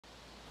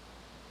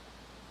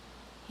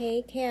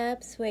Hey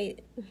Caps, wait,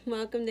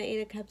 welcome to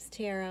Eight of Cups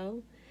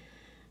Tarot.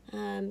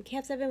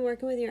 Caps, I've been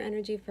working with your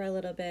energy for a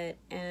little bit,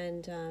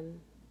 and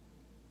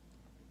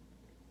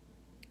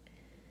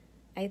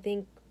I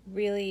think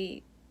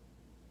really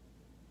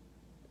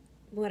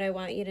what I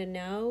want you to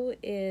know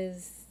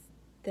is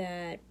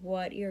that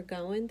what you're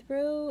going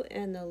through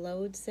and the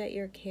loads that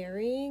you're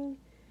carrying,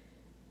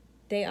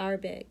 they are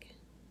big,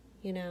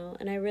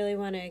 and I really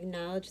want to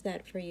acknowledge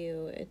that for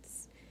you.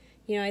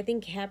 I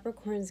think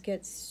Capricorns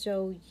get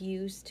so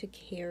used to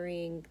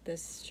carrying the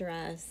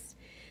stress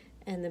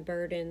and the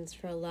burdens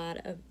for a lot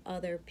of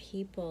other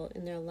people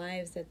in their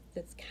lives.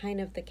 That's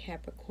kind of the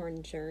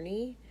Capricorn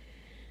journey.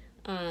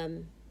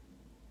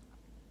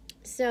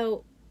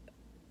 So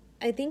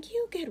I think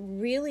you get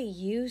really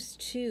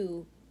used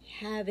to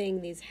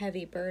having these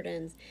heavy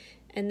burdens,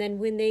 and then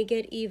when they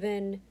get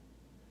even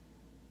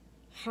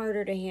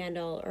harder to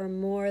handle or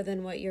more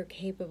than what you're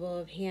capable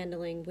of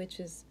handling, which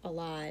is a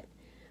lot,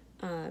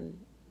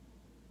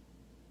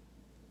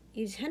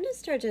 you tend to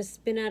start to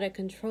spin out of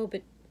control,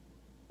 but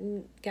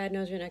God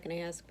knows you're not going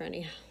to ask for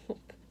any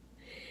help.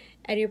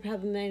 And you're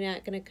probably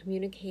not going to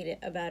communicate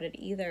about it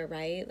either,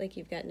 right? Like,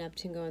 you've got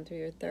Neptune going through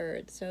your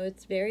third. So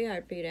it's very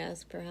hard for you to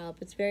ask for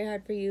help. It's very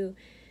hard for you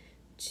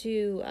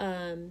to,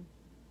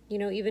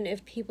 even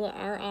if people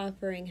are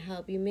offering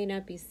help, you may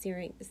not be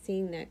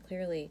seeing that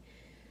clearly.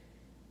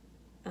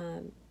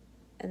 And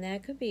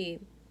that could be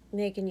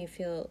making you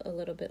feel a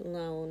little bit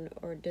alone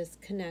or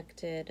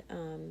disconnected,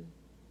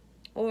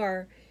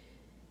 or,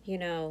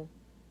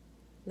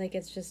 like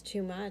it's just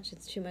too much.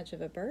 It's too much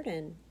of a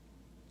burden.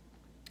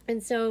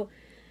 And so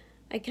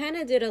I kind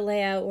of did a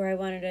layout where I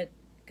wanted to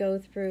go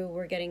through,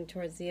 we're getting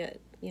towards the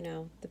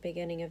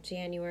beginning of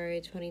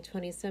January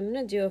 2020. So I'm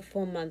going to do a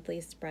full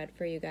monthly spread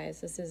for you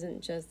guys. This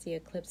isn't just the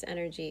eclipse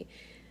energy.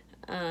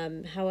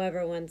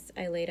 However, once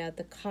I laid out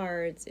the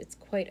cards, it's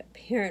quite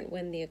apparent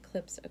when the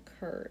eclipse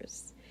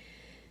occurs.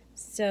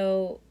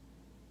 So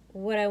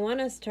what I want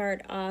to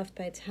start off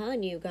by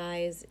telling you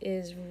guys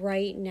is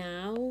right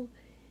now,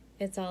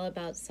 it's all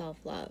about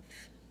self-love.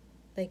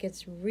 Like,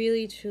 it's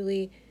really,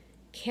 truly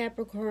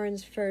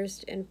Capricorns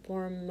first and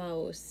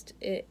foremost.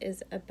 It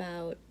is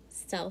about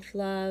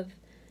self-love,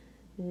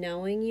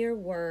 knowing your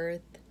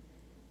worth,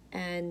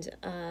 and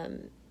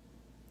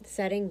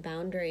setting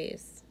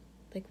boundaries.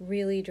 Like,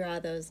 really draw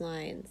those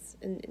lines.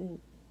 And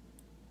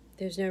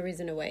there's no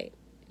reason to wait.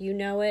 You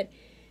know it.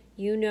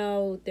 You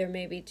know there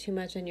may be too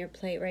much on your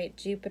plate, right?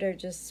 Jupiter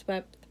just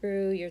swept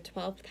through your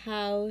 12th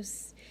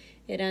house.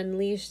 It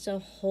unleashed a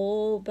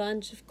whole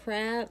bunch of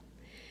crap.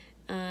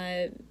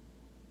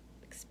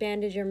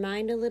 Expanded your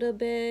mind a little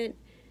bit.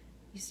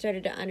 You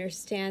started to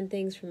understand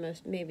things from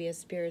maybe a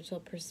spiritual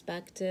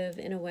perspective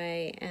in a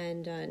way.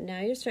 And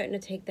now you're starting to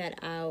take that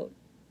out.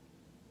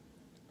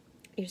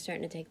 You're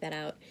starting to take that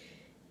out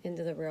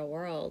into the real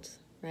world,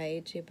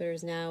 right?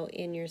 Jupiter's now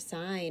in your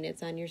sign.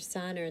 It's on your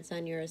sun or it's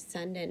on your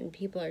ascendant, and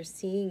people are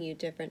seeing you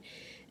different,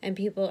 and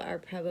people are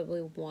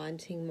probably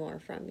wanting more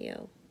from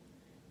you.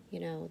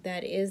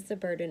 That is the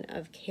burden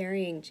of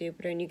carrying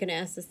Jupiter. And you can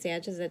ask the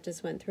sages that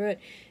just went through it.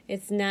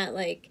 It's not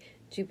like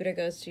Jupiter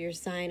goes to your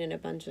sign and a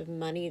bunch of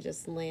money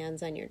just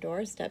lands on your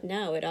doorstep.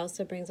 No, it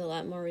also brings a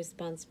lot more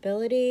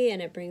responsibility,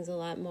 and it brings a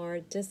lot more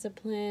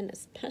discipline,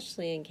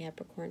 especially in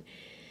Capricorn.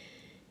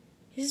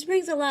 It just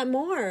brings a lot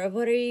more of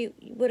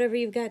whatever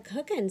you've got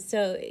cooking.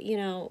 So,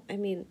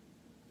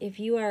 if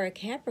you are a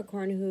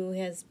Capricorn who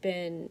has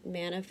been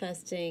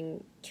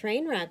manifesting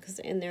train wrecks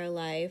in their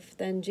life,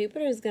 then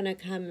Jupiter is going to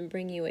come and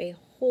bring you a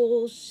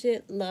whole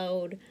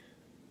shitload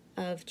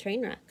of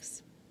train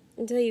wrecks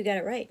until you get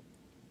it right.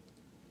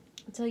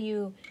 Until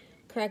you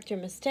correct your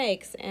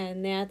mistakes.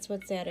 And that's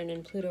what Saturn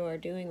and Pluto are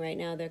doing right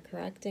now. They're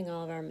correcting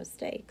all of our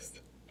mistakes.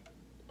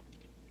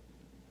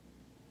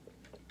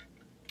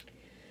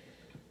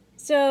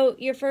 So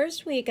your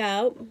first week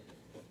out,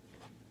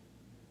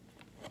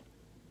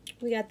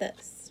 we got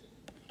this.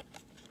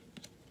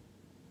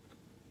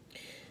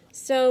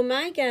 So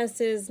my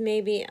guess is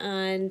maybe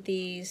on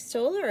the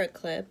solar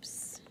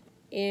eclipse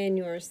in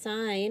your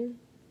sign,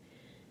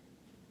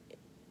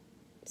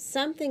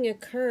 something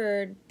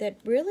occurred that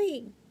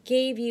really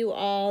gave you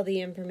all the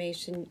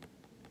information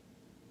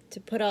to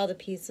put all the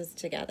pieces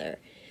together,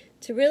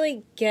 to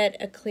really get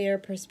a clear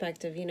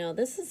perspective.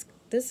 This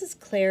is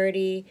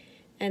clarity.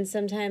 And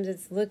sometimes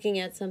it's looking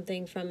at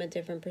something from a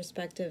different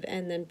perspective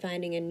and then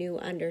finding a new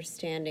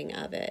understanding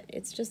of it.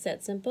 It's just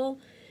that simple.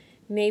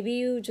 Maybe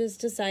you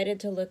just decided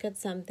to look at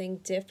something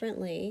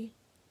differently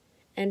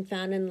and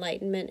found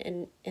enlightenment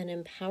and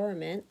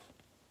empowerment.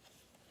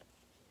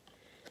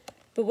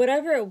 But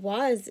whatever it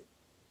was,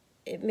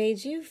 it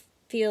made you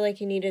feel like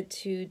you needed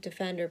to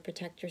defend or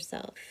protect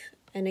yourself.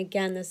 And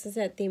again, this is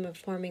that theme of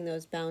forming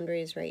those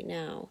boundaries right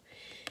now.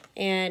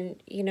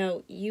 And,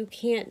 you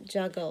can't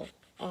juggle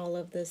all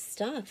of this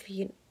stuff.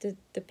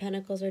 The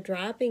pentacles are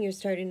dropping. You're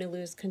starting to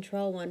lose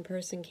control. One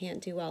person can't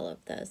do all of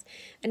this.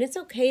 And it's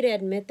okay to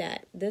admit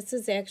that. This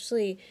is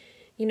actually,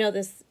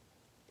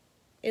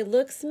 it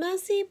looks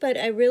messy, but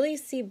I really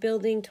see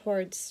building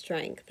towards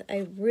strength.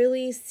 I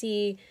really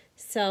see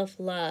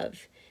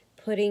self-love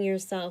putting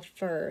yourself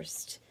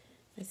first.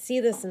 I see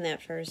this in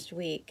that first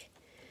week.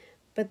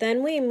 But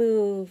then we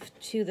move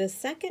to the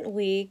second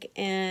week,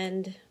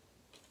 and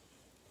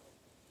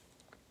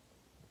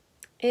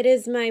it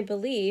is my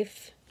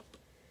belief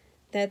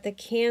that the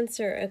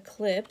Cancer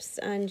eclipse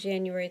on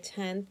January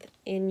 10th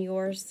in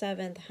your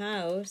 7th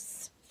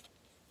house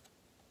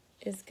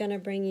is going to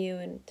bring you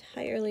an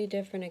entirely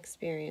different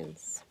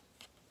experience.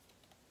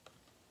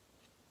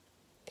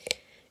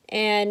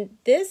 And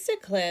this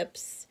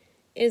eclipse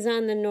is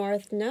on the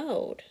North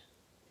Node.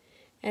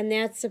 And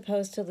that's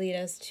supposed to lead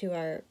us to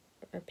our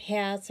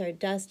paths, our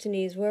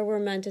destinies, where we're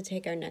meant to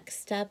take our next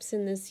steps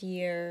in this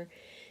year,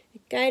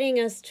 guiding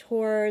us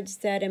towards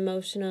that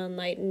emotional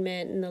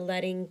enlightenment and the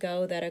letting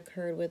go that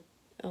occurred with,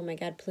 oh my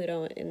God,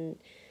 Pluto in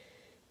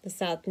the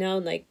South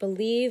Node. Like,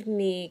 believe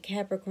me,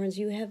 Capricorns,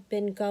 you have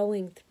been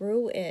going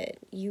through it.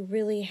 You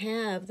really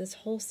have. This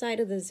whole side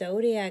of the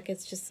zodiac,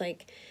 it's just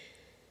like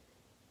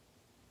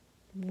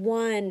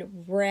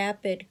one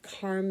rapid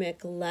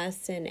karmic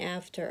lesson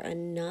after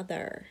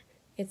another.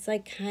 It's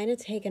like kind of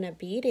taking a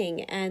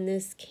beating. And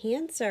this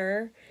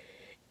Cancer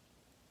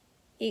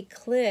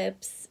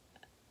eclipse,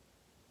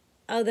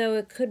 although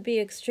it could be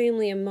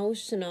extremely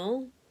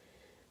emotional,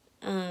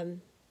 I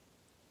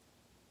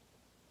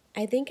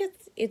think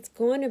it's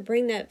going to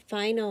bring that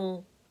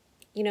final,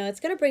 it's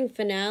going to bring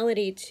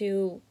finality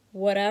to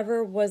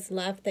whatever was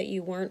left that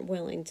you weren't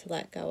willing to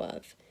let go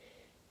of.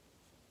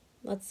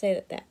 Let's say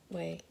it that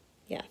way.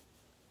 Yeah.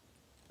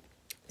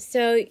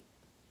 So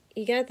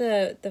you got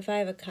the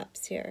Five of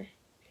Cups here.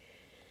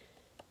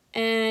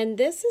 And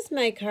this is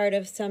my card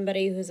of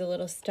somebody who's a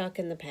little stuck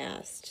in the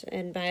past.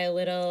 And by a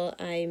little,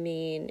 I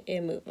mean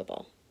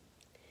immovable.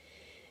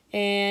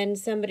 And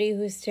somebody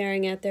who's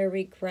staring at their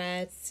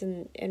regrets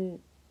and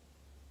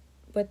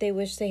what they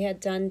wish they had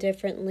done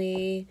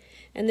differently.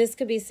 And this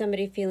could be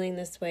somebody feeling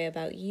this way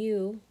about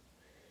you.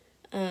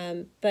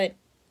 But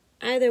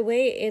either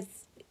way,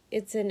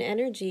 it's an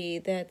energy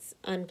that's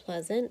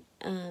unpleasant.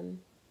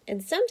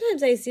 And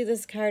sometimes I see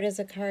this card as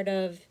a card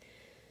of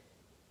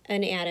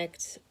an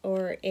addict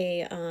or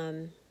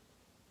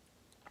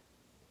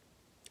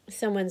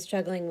someone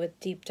struggling with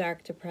deep,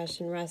 dark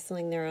depression,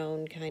 wrestling their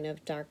own kind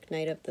of dark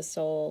night of the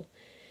soul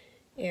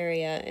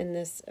area. And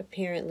this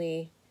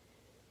apparently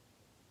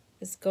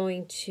is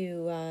going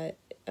to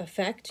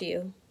affect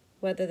you,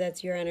 whether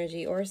that's your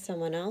energy or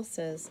someone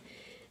else's.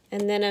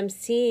 And then I'm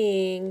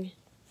seeing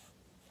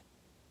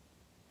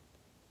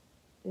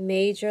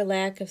major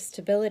lack of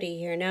stability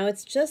here. Now,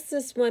 it's just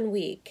this 1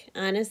 week.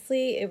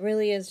 Honestly, it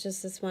really is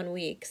just this 1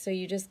 week. So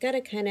you just got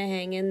to kind of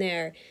hang in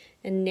there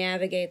and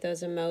navigate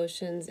those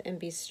emotions and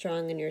be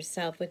strong in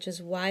yourself, which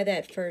is why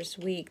that first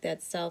week,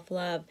 that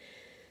self-love,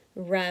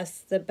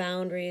 rest, the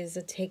boundaries,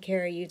 the take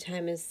care of you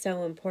time is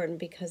so important,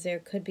 because there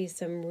could be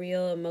some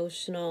real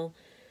emotional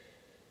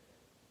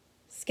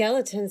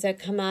skeletons that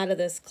come out of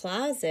this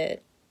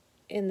closet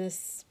in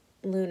this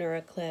lunar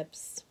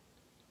eclipse.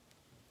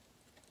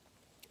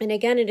 And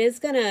again, it is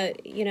going to,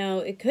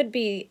 it could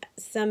be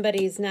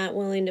somebody's not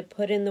willing to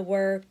put in the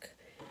work.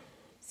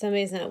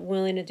 Somebody's not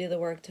willing to do the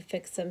work to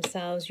fix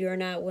themselves. You're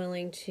not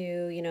willing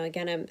to,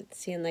 again, I'm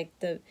seeing like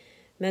the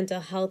mental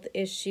health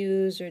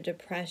issues or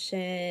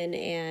depression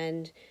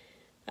and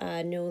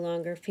no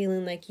longer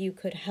feeling like you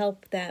could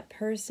help that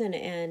person.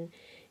 And,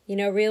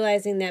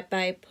 realizing that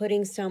by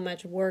putting so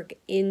much work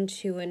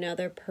into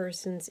another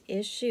person's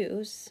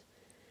issues,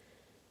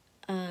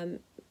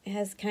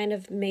 has kind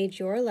of made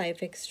your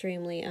life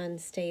extremely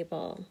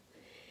unstable.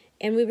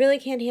 And we really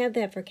can't have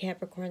that for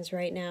Capricorns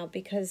right now,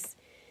 because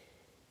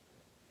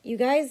you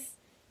guys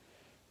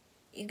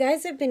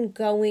have been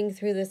going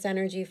through this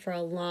energy for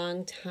a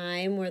long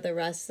time, where the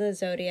rest of the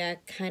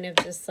zodiac kind of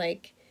just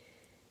like,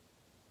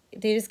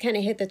 they just kind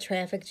of hit the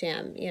traffic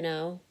jam,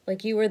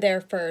 like you were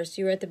there first,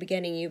 you were at the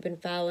beginning, you've been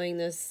following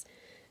this,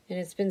 and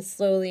it's been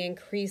slowly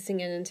increasing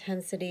in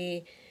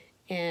intensity.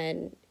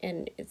 And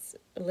it's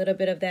a little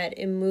bit of that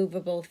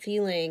immovable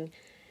feeling,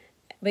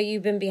 but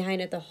you've been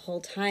behind it the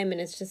whole time,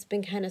 and it's just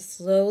been kind of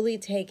slowly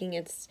taking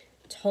its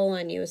toll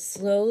on you,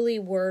 slowly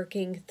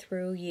working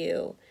through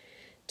you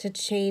to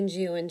change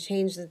you and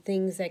change the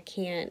things that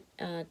can't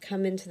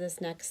come into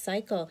this next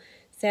cycle.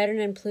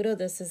 Saturn and Pluto,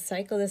 this is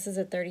cycle. This is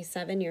a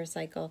 37-year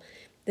cycle.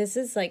 This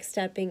is like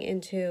stepping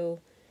into,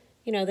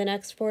 the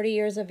next 40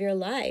 years of your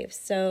life.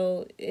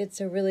 So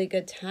it's a really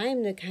good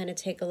time to kind of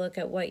take a look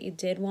at what you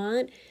did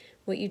want,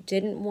 what you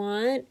didn't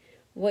want,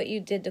 what you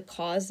did to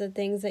cause the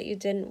things that you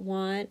didn't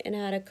want, and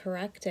how to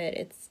correct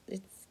it.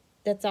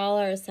 That's all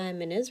our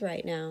assignment is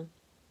right now.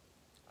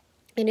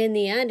 And in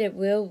the end, it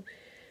will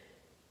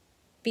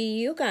be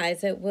you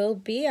guys. It will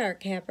be our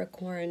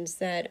Capricorns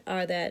that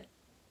are that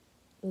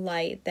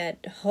light,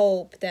 that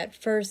hope, that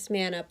first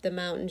man up the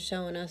mountain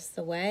showing us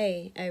the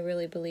way. I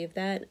really believe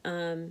that.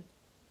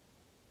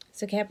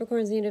 So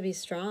Capricorns need to be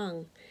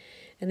strong.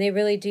 And they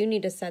really do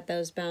need to set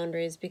those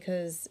boundaries,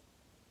 because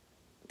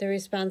the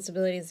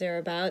responsibilities they're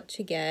about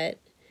to get,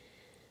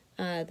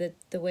 the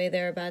way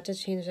they're about to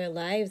change their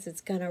lives, it's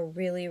going to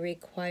really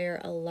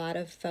require a lot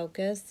of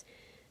focus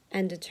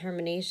and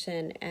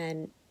determination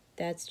and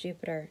That's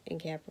Jupiter in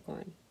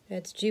Capricorn.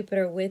 That's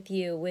Jupiter with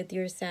you, with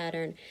your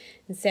Saturn.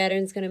 And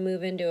Saturn's going to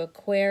move into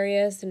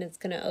Aquarius, and it's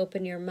going to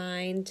open your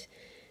mind.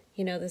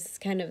 You know, this is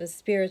kind of a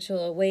spiritual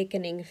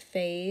awakening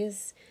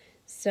phase.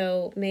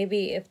 So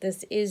maybe if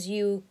this is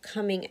you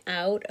coming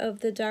out of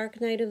the dark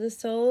night of the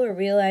soul, or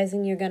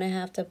realizing you're going to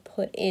have to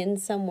put in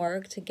some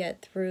work to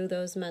get through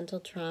those mental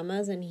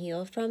traumas and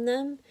heal from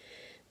them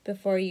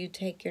before you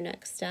take your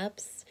next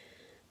steps,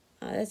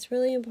 that's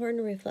really important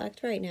to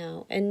reflect right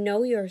now and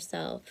know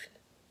yourself.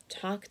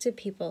 Talk to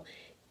people,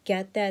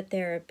 get that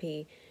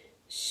therapy,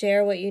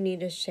 share what you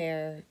need to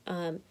share.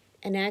 And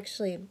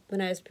actually,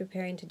 when I was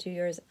preparing to do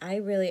yours,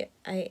 I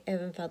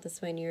haven't felt this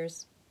way in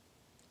years.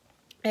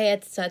 I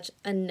had such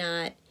a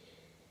knot,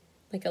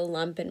 like a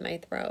lump in my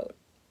throat.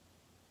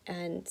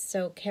 And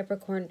so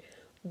Capricorn,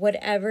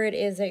 whatever it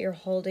is that you're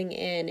holding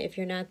in, if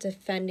you're not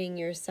defending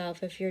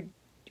yourself, if you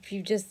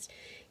just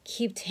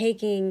keep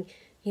taking,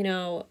 you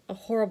know, a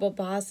horrible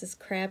boss's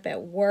crap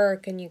at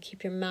work, and you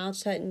keep your mouth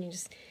shut and you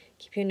just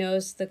keep your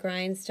nose to the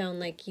grindstone,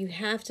 like, you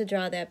have to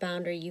draw that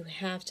boundary. You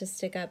have to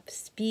stick up.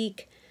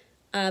 Speak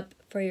up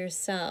for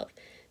yourself.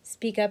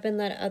 Speak up and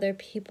let other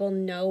people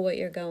know what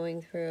you're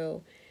going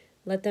through.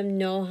 Let them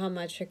know how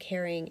much you're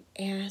carrying.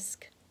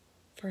 Ask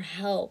for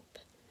help.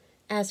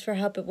 Ask for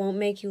help. It won't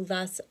make you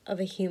less of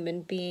a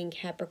human being,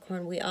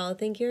 Capricorn. We all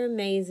think you're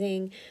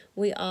amazing.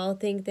 We all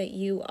think that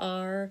you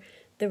are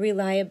the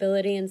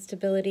reliability and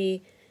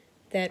stability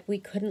that we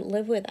couldn't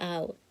live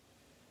without.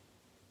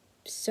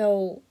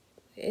 So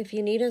if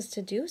you need us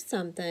to do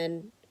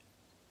something,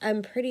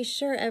 I'm pretty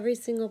sure every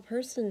single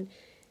person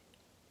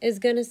is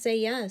going to say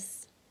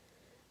yes.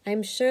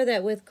 I'm sure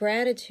that with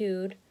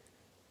gratitude,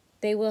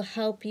 they will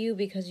help you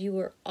because you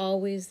were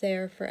always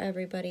there for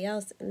everybody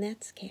else. And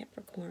that's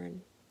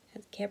Capricorn.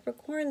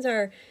 Capricorns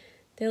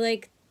they're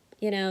like,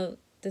 you know,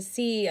 the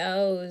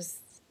CEOs,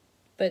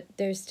 but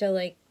they're still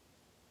like,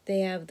 they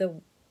have the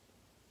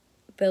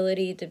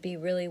ability to be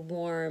really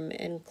warm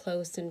and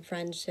close in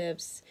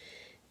friendships,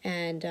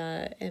 and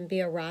be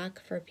a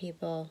rock for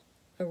people,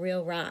 a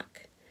real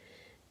rock.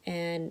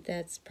 And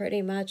that's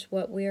pretty much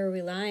what we are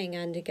relying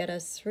on to get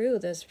us through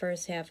this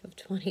first half of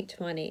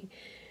 2020.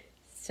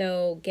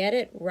 So get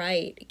it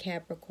right,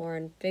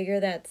 Capricorn. Figure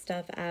that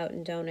stuff out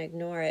and don't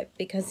ignore it.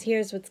 Because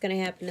here's what's going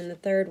to happen in the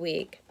third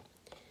week.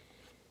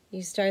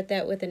 You start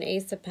that with an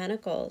Ace of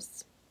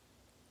Pentacles.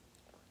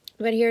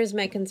 But here's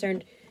my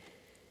concern.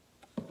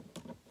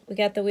 We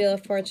got the Wheel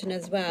of Fortune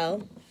as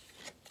well.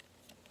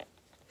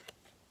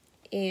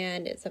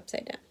 And it's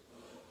upside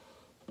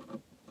down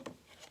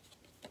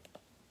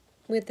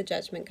with the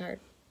Judgment card.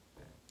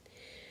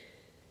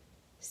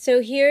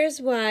 So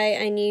here's why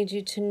I need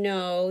you to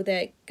know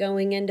that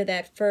going into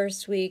that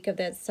first week of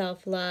that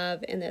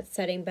self-love and that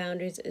setting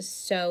boundaries is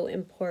so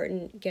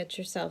important. Get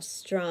yourself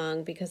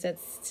strong, because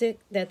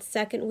that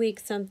second week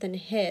something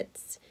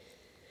hits,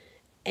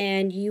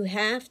 and you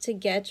have to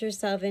get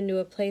yourself into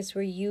a place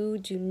where you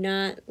do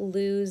not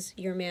lose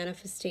your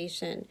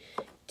manifestation.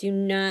 Do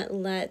not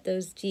let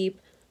those deep,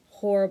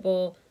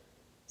 horrible,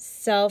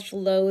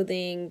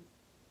 self-loathing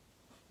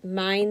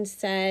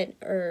mindset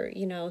or,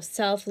 you know,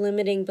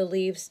 self-limiting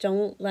beliefs,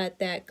 don't let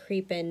that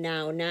creep in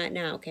now. Not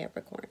now,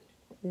 Capricorn.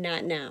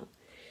 Not now.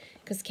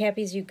 Because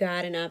Cappies, you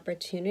got an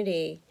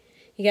opportunity.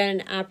 You got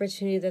an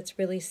opportunity that's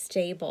really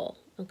stable,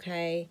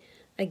 okay?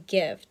 A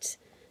gift.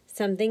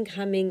 Something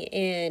coming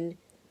in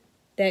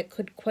that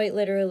could quite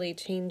literally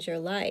change your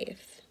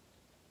life.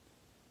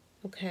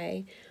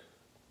 Okay?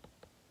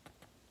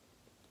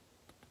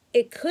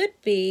 It could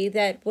be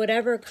that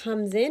whatever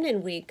comes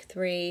in week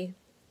 3,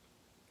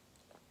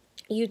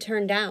 you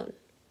turn down,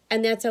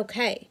 and that's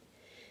okay.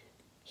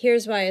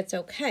 Here's why it's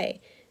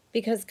okay.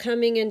 Because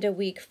coming into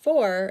week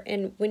 4,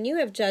 and when you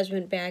have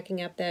Judgment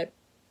backing up that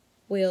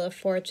Wheel of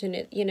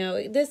Fortune, you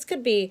know, this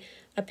could be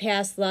a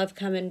past love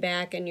coming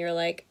back, and you're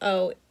like,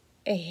 oh,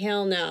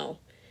 hell no.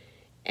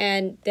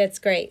 And that's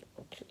great.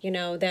 You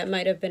know, that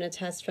might have been a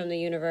test from the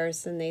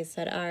universe, and they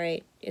said, all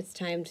right, it's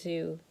time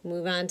to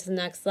move on to the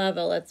next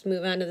level. Let's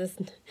move on to this.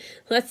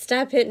 Let's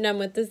stop hitting them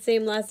with the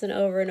same lesson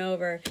over and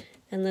over.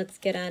 And let's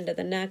get on to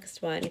the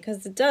next one,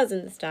 because it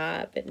doesn't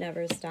stop. It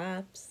never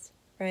stops,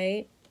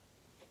 right?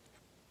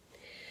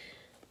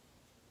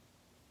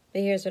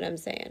 But here's what I'm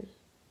saying.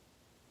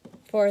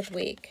 4th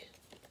week.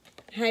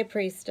 High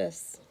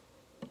Priestess.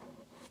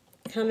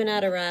 Coming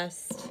out of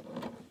rest.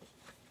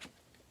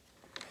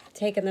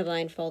 Taking the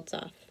blindfolds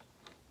off,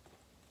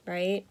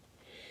 right?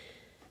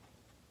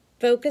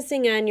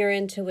 Focusing on your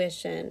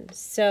intuition.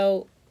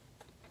 So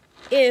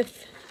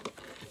if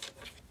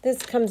this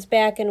comes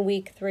back in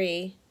week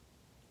 3,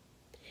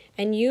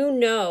 and you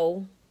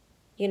know,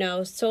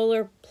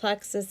 solar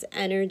plexus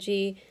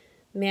energy,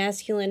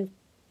 masculine,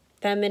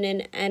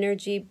 feminine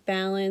energy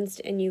balanced,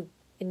 and you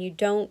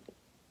don't,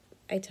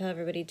 I tell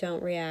everybody,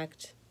 don't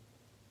react.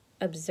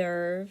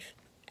 Observe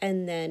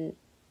and then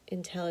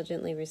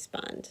intelligently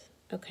respond,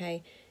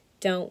 okay?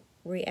 Don't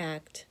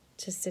react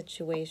to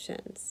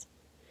situations.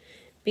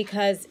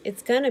 Because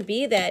it's going to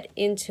be that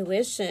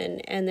intuition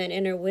and that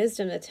inner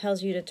wisdom that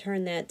tells you to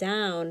turn that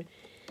down.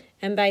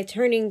 And by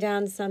turning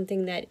down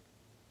something that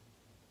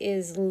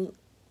is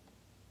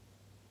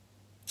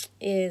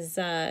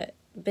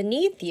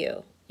beneath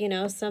you, you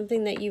know,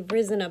 something that you've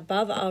risen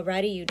above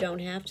already, you don't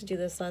have to do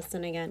this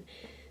lesson again.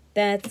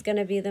 That's going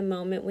to be the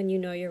moment when you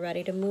know you're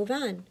ready to move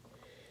on.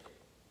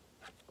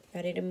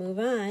 Ready to move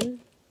on.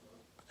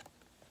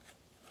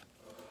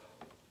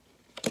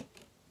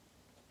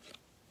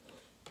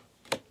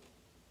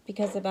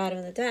 Because the bottom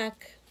of the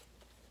deck,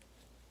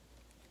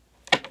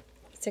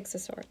 Six of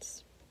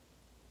Swords.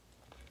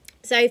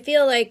 So I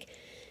feel like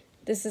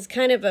this is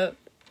kind of the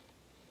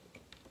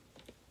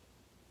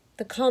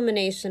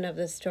culmination of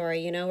the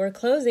story. You know, we're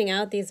closing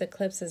out these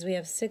eclipses. We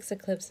have 6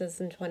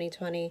 eclipses in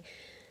 2020.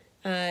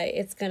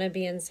 It's going to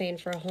be insane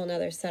for a whole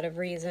nother set of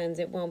reasons.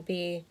 It won't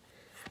be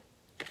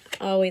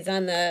always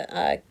on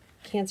the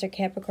Cancer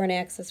Capricorn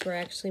axis. We're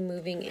actually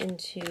moving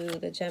into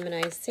the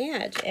Gemini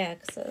Sag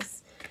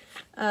axis.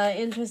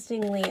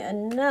 Interestingly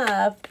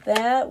enough,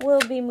 that will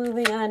be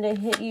moving on to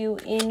hit you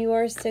in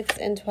your 6th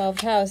and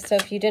 12th house. So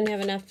if you didn't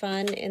have enough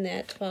fun in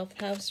that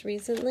 12th house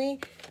recently,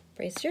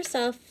 brace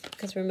yourself,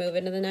 because we're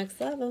moving to the next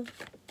level.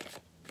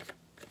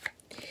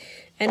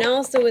 And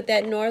also with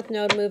that North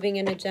Node moving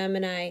into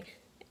Gemini,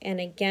 and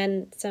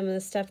again, some of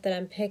the stuff that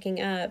I'm picking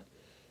up,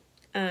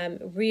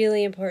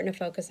 really important to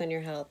focus on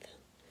your health.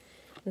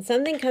 When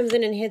something comes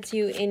in and hits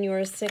you in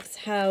your 6th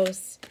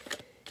house,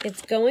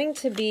 it's going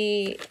to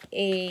be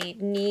a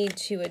need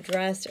to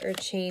address or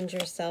change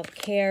your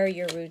self-care,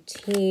 your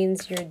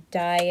routines, your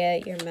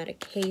diet, your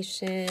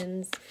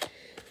medications,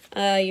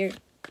 your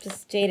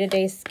just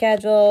day-to-day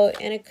schedule,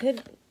 and it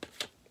could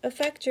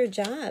affect your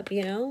job,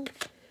 you know.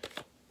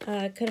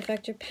 It could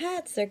affect your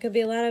pets. There could be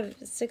a lot of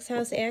 6th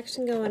house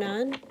action going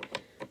on,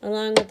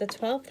 along with the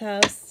 12th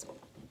house.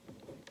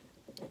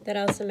 That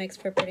also makes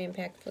for a pretty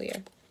impactful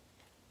year.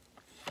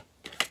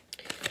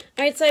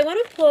 All right, so I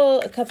want to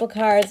pull a couple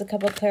cards, a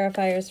couple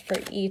clarifiers for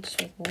each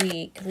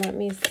week. Let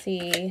me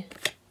see.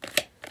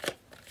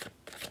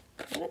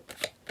 What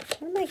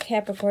do my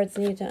Capricorns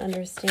need to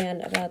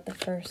understand about the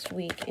first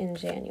week in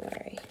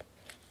January?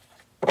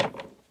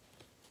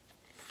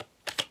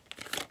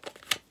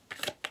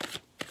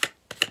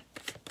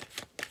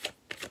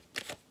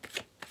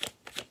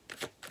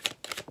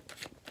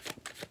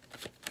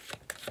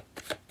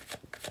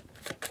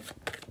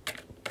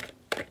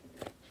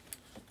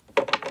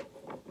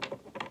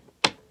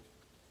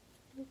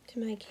 Do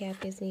my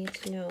Cappies need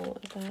to know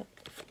about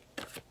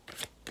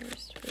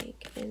first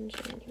week in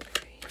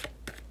January?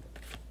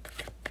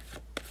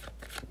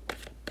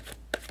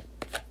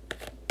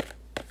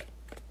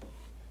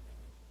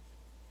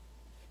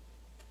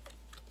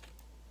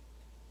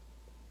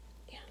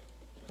 Yeah.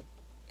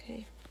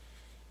 Okay.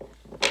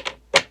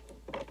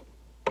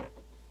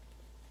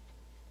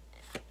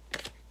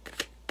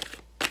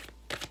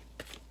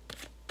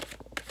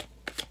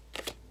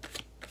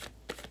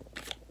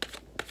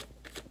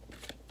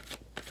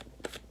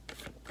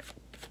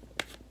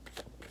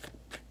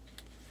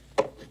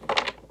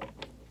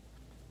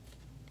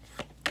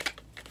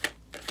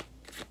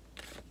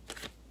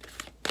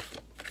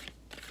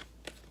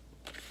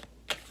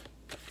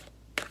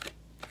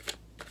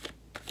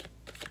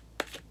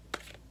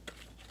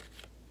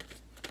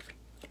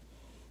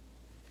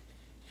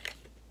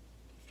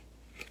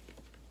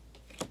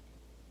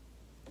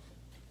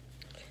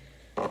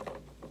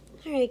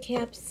 All right,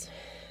 Caps.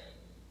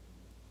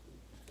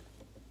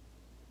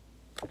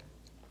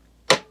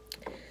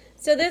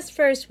 So this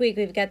first week,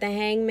 we've got the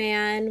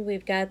Hangman,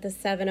 we've got the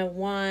 7 of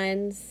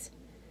Wands,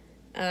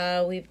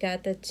 we've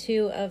got the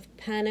 2 of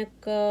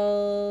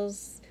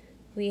Pentacles,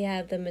 we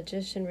have the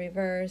Magician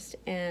reversed,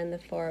 and the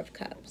 4 of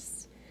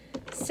Cups.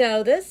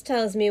 So this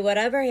tells me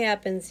whatever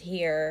happens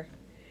here,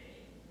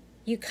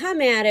 you come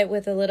at it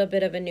with a little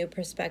bit of a new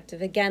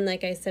perspective. Again,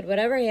 like I said,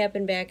 whatever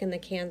happened back in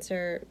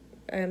the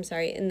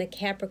in the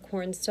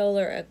Capricorn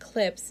solar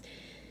eclipse,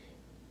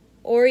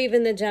 or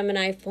even the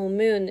Gemini full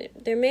moon,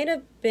 there may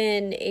have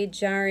been a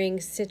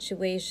jarring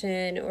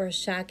situation or a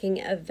shocking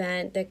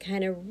event that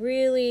kind of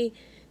really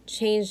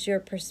changed your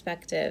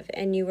perspective,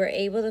 and you were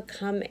able to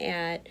come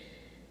at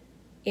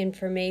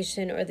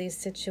information or these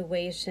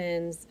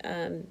situations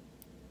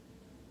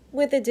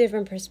with a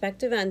different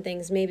perspective on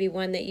things, maybe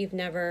one that you've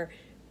never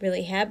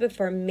really had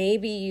before.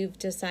 Maybe you've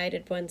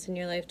decided once in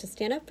your life to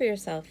stand up for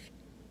yourself,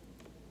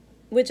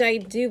 which I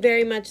do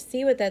very much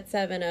see with that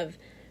 7 of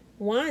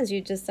Wands. You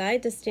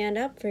decide to stand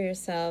up for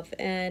yourself.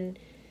 And,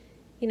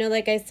 you know,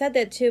 like I said,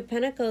 that 2 of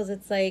Pentacles,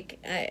 it's like,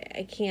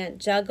 I can't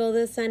juggle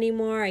this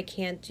anymore. I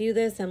can't do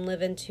this. I'm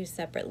living 2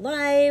 separate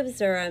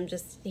lives, or I'm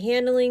just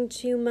handling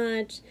too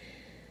much.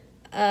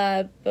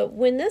 But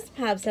when this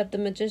pops up, the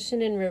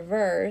Magician in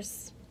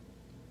reverse,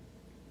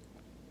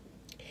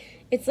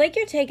 it's like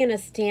you're taking a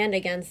stand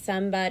against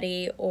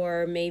somebody,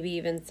 or maybe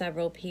even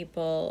several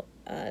people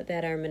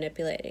that are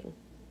manipulating.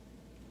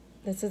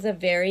 This is a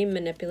very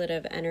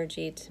manipulative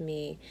energy to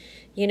me.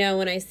 You know,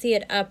 when I see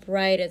it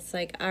upright, it's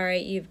like, all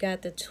right, you've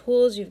got the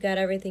tools, you've got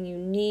everything you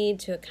need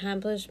to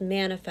accomplish,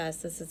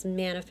 manifest. This is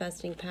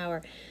manifesting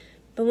power.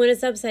 But when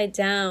it's upside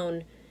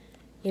down,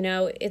 You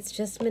know, it's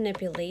just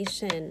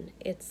manipulation.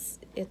 It's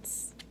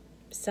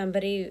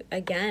somebody,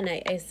 again,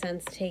 I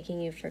sense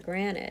taking you for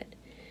granted.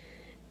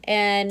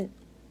 And,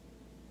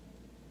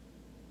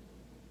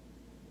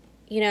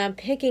 you know, I'm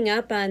picking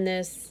up on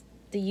this.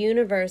 The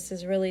universe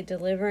is really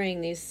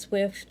delivering these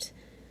swift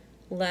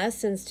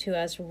lessons to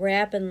us,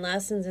 rapid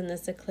lessons in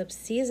this eclipse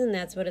season.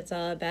 That's what it's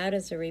all about,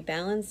 is a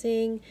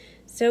rebalancing.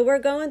 So we're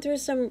going through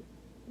some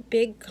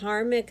big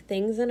karmic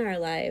things in our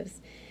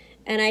lives.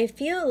 And I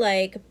feel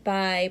like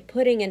by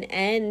putting an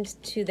end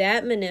to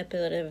that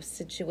manipulative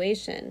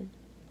situation,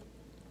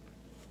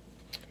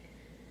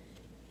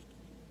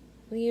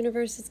 the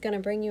universe is going to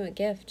bring you a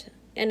gift.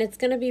 And it's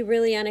going to be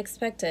really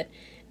unexpected.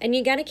 And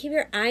you got to keep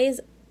your eyes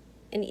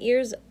and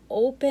ears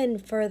open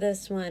for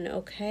this one,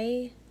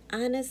 okay?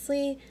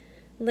 Honestly,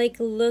 like,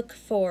 look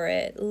for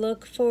it.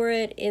 Look for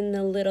it in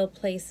the little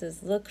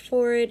places. Look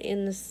for it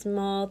in the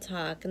small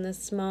talk, in the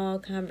small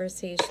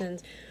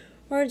conversations,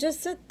 or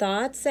just the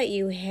thoughts that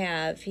you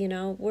have. You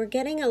know, we're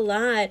getting a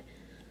lot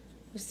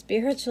of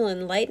spiritual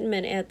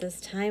enlightenment at this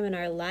time in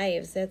our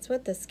lives. That's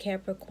what this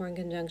Capricorn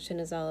conjunction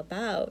is all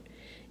about,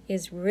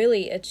 is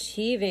really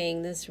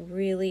achieving this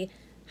really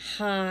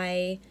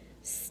high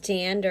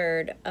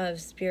standard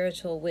of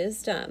spiritual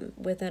wisdom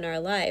within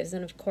our lives.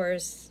 And of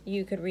course,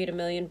 you could read a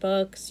million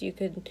books, you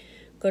could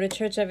go to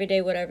church every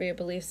day, whatever your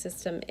belief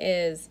system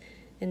is,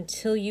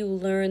 until you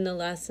learn the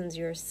lessons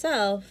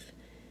yourself,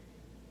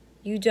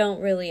 you don't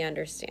really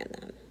understand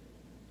them,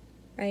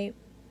 right?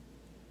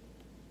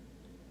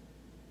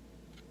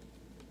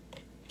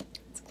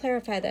 Let's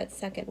clarify that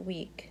second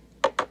week.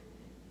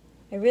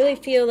 I really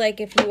feel like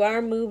if you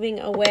are moving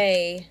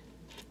away,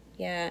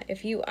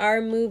 if you are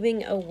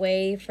moving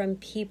away from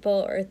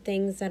people or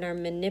things that are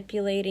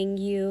manipulating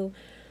you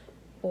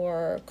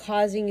or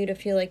causing you to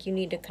feel like you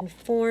need to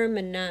conform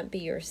and not be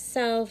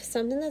yourself,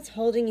 something that's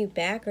holding you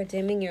back or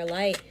dimming your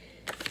light,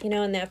 you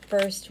know, in that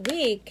first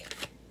week,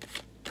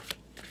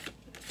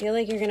 I feel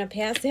like you're going to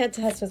pass that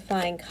test with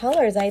flying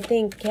colors. I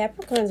think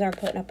Capricorns aren't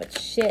putting up with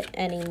shit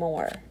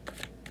anymore.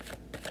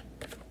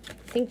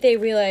 I think they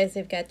realize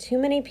they've got too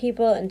many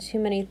people and too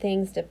many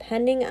things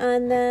depending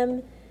on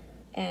them.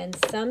 And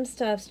some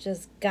stuff's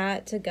just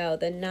got to go.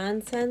 The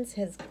nonsense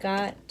has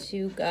got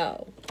to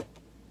go.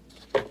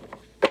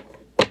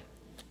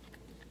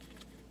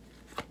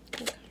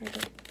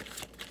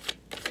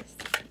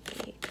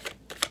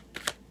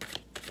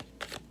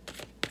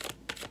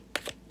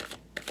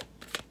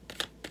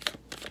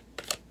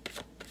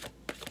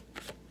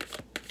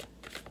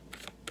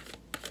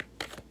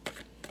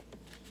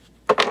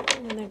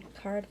 Another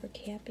card for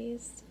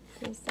Cappies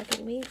in the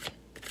second week.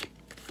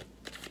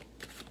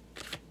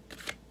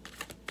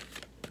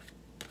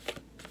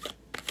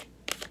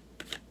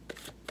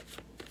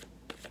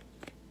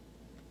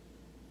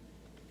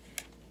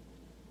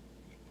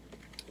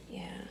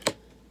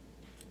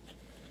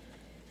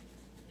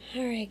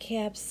 All right,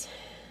 Caps.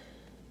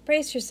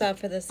 Brace yourself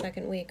for this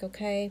second week,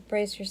 okay?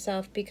 Brace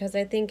yourself, because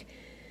I think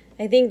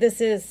this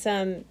is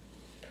some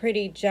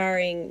pretty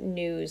jarring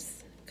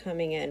news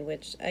coming in,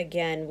 which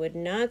again would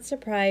not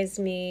surprise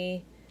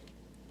me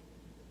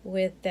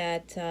with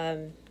that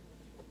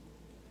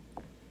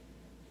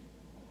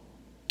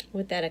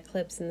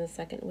eclipse in the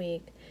second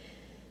week.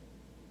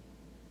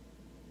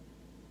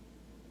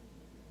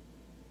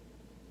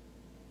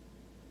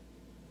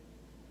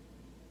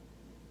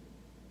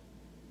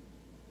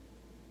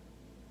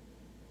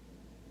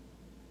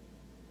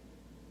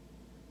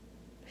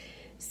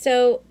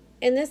 So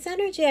in this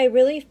energy, I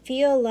really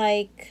feel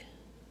like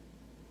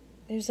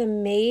there's a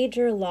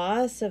major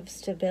loss of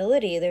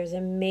stability. There's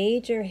a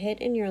major hit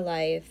in your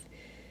life.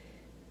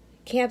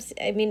 Caps,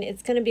 I mean,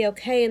 it's going to be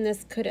okay, and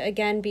this could,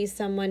 again, be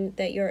someone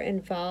that you're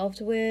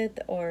involved with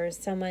or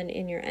someone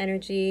in your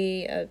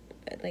energy,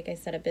 like I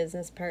said, a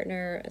business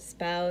partner, a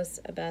spouse,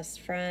 a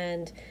best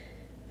friend,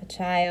 a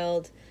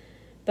child.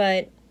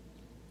 But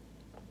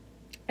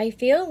I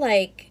feel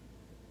like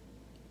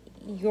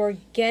you're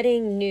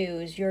getting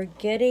news, you're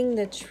getting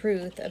the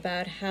truth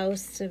about how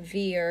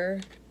severe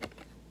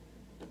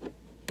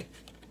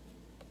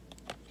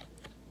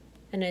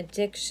an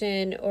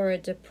addiction or a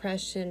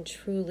depression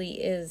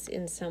truly is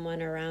in someone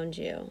around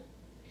you.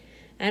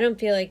 I don't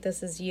feel like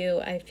this is you.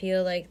 I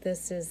feel like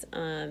this is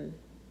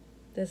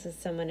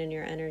someone in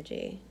your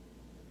energy.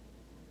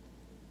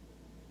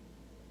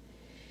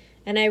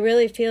 And I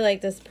really feel like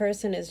this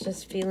person is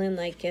just feeling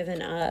like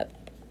giving up.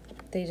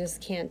 They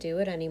just can't do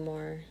it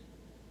anymore.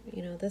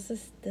 You know, this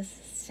is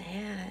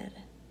sad.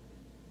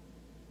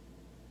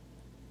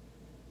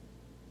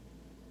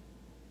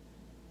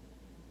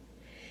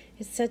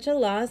 It's such a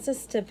loss of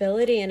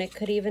stability, and it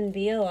could even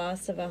be a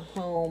loss of a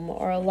home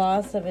or a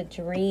loss of a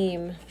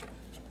dream.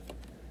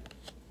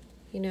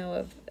 You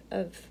know,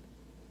 of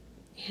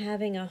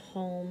having a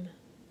home.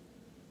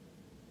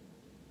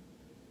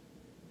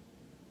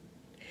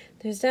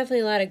 There's definitely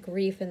a lot of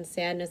grief and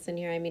sadness in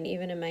here. I mean,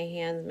 even in my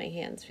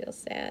hands feel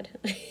sad.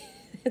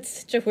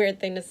 It's such a weird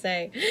thing to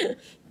say.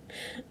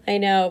 I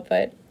know,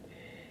 but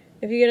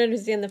if you can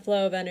understand the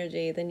flow of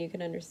energy, then you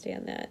can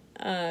understand that.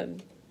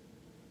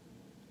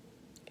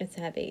 It's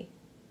heavy.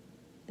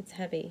 It's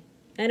heavy.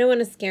 I don't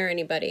want to scare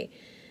anybody.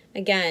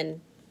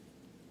 Again,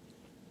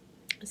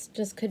 this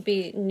just could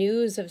be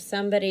news of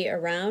somebody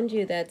around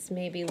you that's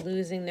maybe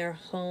losing their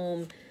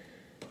home.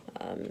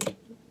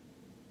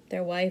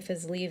 Their wife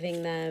is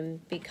leaving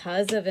them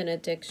because of an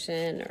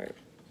addiction or,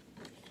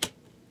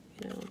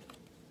 you know,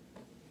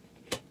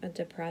 a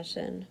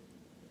depression.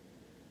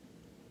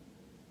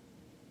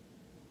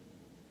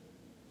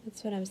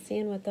 That's what I'm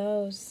seeing with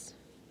those.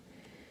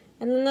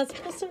 And then let's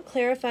put some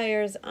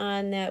clarifiers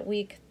on that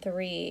week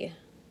 3.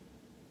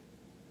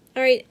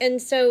 All right,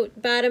 and so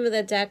bottom of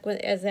the deck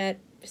is that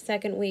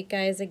second week,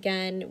 guys,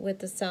 again, with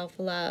the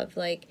self-love.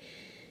 Like,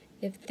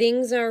 if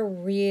things are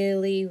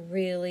really,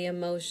 really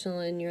emotional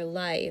in your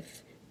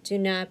life, do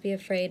not be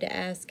afraid to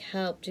ask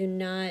help. Do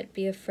not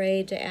be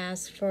afraid to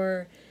ask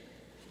for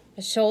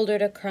a shoulder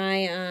to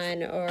cry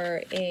on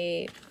or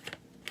a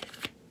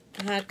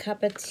hot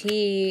cup of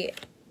tea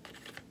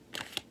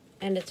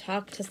and to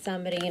talk to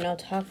somebody, you know,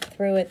 talk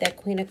through it. That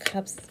Queen of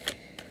Cups,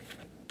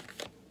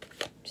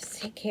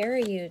 just take care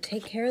of you.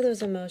 Take care of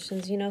those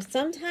emotions. You know,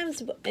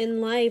 sometimes in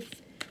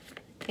life,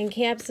 and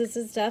Caps, this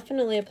is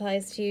definitely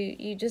applies to you.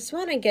 You just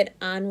want to get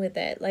on with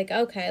it. Like,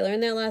 okay, I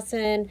learned that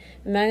lesson.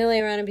 I'm not going to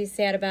lay around and be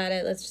sad about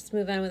it. Let's just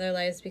move on with our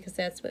lives because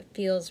that's what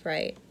feels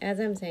right. As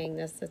I'm saying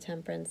this, the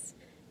temperance,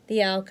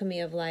 the alchemy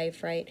of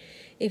life, right?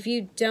 If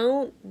you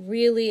don't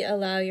really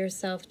allow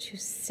yourself to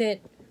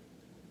sit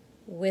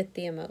with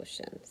the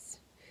emotions,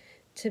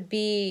 to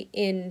be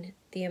in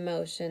the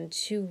emotion,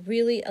 to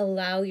really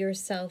allow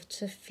yourself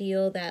to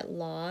feel that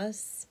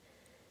loss,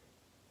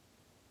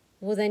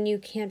 well, then you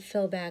can't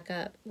fill back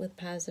up with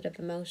positive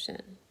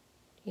emotion.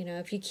 You know,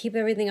 if you keep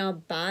everything all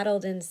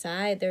bottled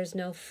inside, there's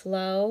no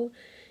flow.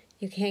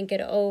 You can't get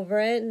over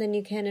it, and then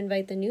you can't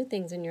invite the new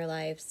things in your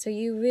life. So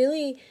you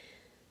really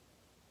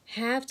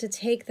have to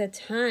take the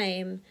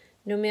time,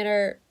 no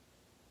matter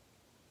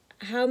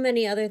how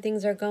many other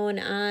things are going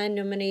on,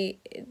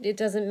 it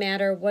doesn't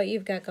matter what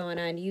you've got going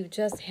on. You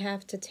just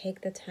have to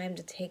take the time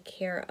to take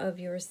care of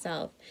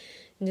yourself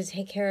and to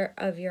take care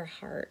of your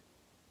heart.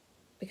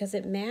 Because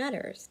it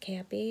matters,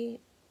 Cappy.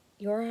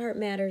 Your heart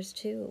matters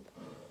too.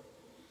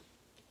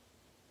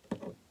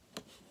 All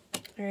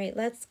right,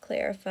 let's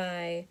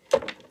clarify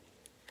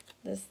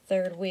this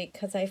third week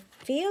because I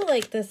feel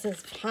like this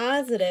is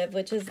positive,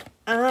 which is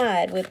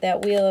odd with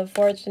that Wheel of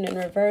Fortune in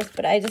reverse,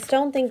 but I just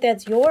don't think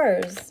that's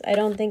yours. I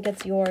don't think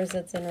it's yours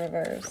that's in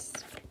reverse.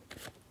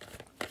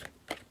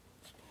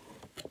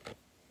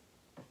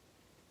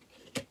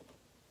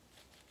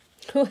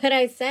 What'd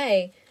I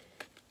say?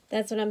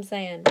 That's what I'm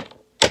saying.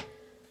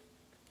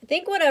 I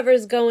think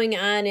whatever's going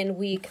on in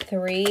week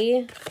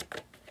 3,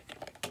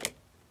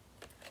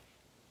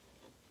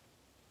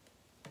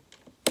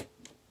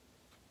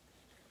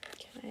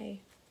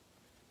 okay,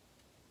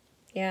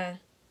 yeah,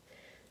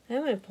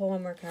 I'm going to pull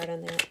one more card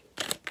on that.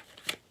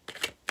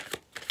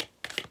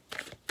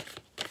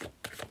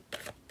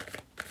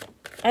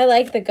 I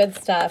like the good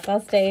stuff.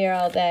 I'll stay here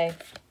all day.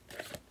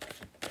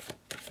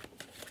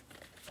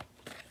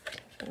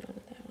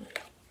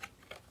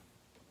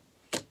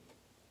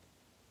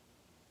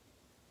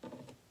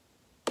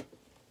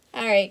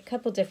 All right,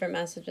 couple different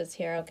messages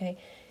here, okay?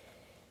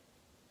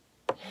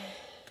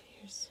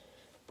 Here's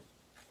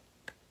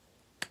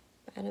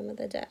bottom of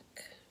the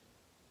deck.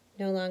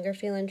 No longer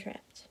feeling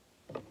trapped.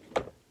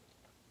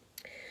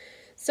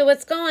 So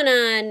what's going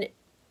on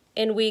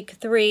in week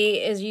 3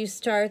 is you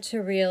start to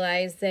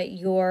realize that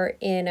you're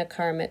in a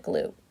karmic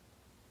loop.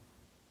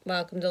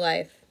 Welcome to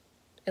life.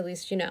 At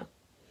least you know.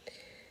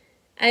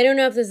 I don't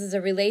know if this is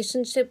a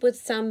relationship with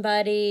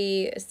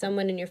somebody,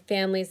 someone in your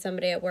family,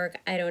 somebody at work,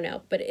 I don't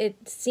know. But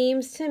it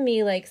seems to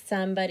me like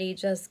somebody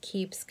just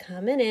keeps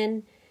coming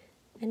in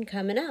and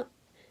coming out.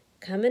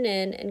 Coming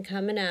in and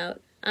coming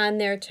out on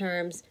their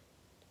terms,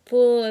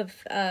 full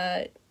of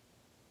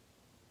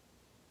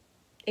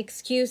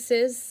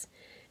excuses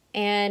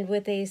and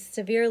with a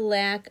severe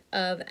lack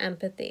of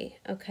empathy,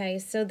 okay?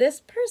 So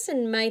this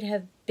person might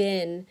have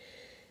been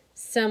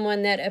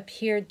someone that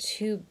appeared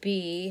to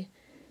be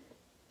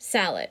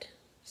solid,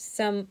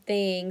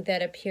 something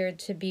that appeared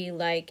to be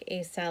like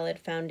a solid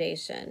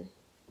foundation.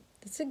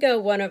 This would go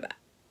one of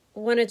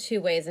 2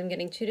 ways. I'm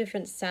getting 2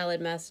 different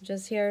solid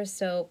messages here,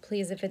 so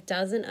please, if it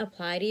doesn't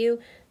apply to you,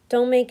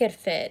 don't make it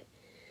fit.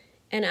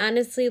 And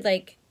honestly,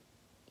 like,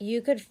 you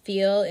could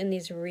feel in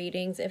these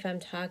readings, if I'm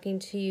talking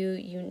to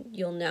you,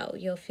 you'll know.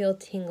 You'll feel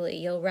tingly.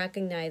 You'll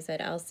recognize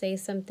it. I'll say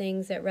some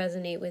things that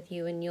resonate with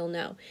you, and you'll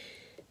know.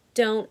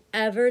 Don't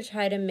ever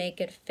try to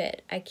make it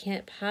fit. I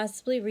can't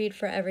possibly read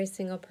for every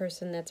single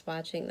person that's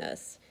watching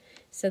this.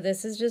 So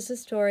this is just a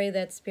story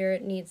that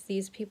Spirit needs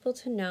these people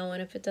to know,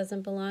 and if it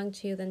doesn't belong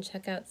to you, then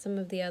check out some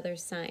of the other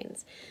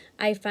signs.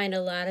 I find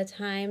a lot of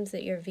times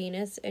that your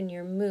Venus and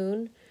your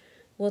Moon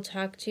will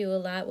talk to you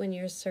a lot when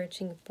you're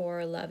searching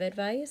for love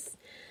advice.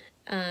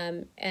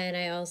 And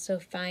I also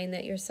find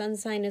that your sun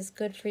sign is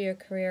good for your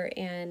career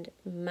and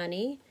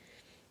money.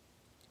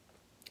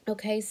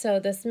 Okay, so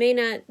this may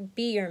not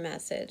be your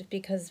message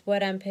because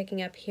what I'm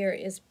picking up here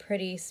is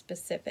pretty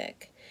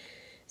specific.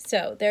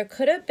 So there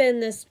could have been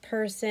this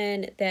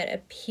person that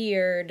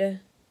appeared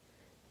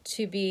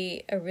to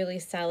be a really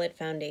solid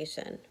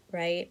foundation,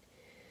 right?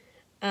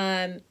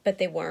 But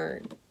they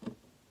weren't.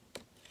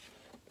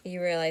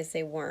 You realize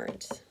they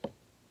weren't.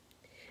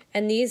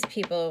 And these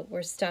people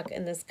were stuck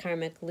in this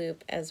karmic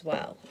loop as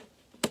well.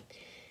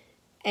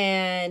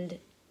 And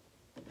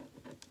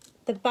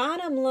the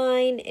bottom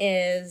line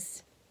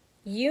is,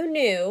 you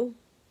knew,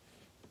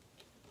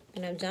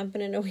 and I'm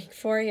jumping into week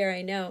 4 here,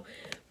 I know,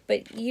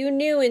 but you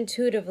knew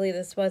intuitively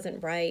this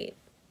wasn't right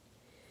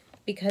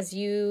because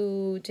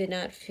you did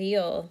not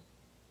feel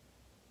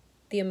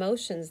the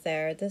emotions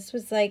there. This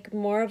was like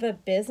more of a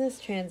business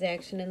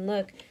transaction. And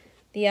look,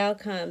 the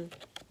outcome,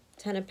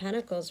 10 of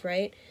Pentacles,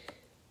 right?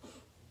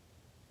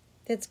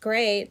 It's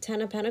great.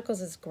 10 of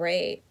Pentacles is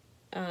great.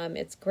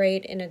 It's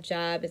great in a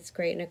job. It's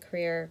great in a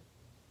career.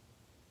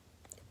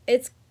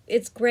 It's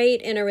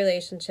great in a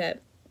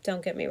relationship.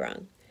 Don't get me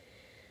wrong.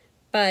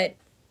 But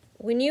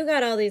when you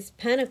got all these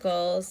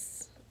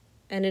pentacles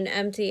and an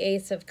empty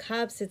Ace of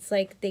Cups, it's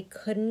like they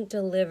couldn't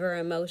deliver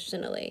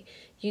emotionally.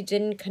 You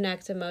didn't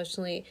connect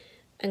emotionally.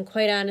 And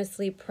quite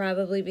honestly,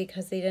 probably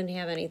because they didn't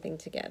have anything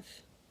to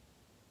give.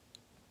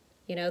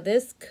 You know,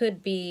 this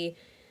could be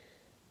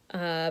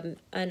a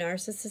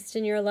narcissist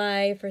in your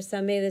life or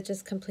somebody that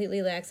just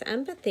completely lacks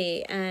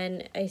empathy.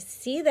 And I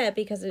see that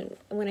because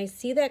when I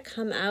see that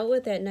come out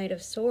with that Knight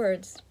of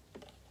Swords,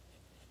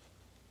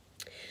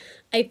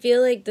 I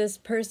feel like this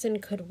person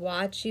could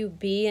watch you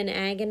be in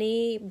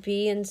agony,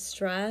 be in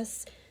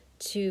stress.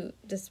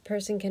 This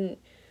person can,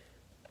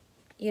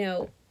 you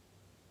know,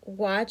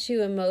 watch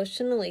you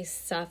emotionally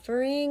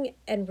suffering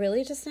and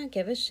really just not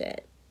give a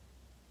shit.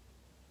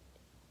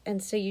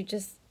 And so it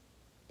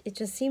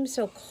just seems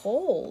so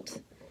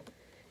cold.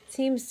 It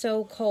seems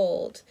so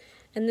cold.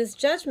 And this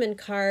Judgment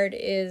card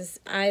is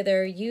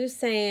either you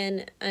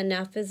saying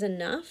enough is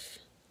enough.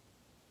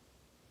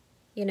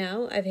 You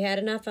know, I've had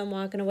enough, I'm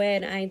walking away,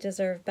 and I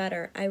deserve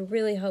better. I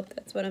really hope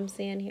that's what I'm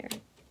seeing here.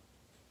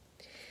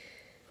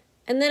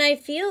 And then I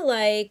feel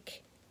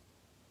like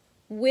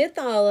with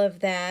all of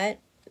that,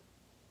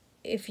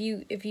 if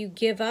you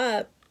give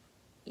up,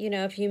 you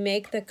know, if you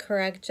make the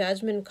correct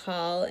judgment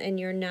call and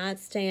you're not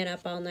staying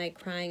up all night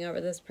crying over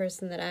this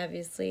person that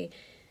obviously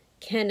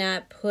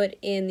cannot put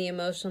in the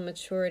emotional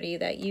maturity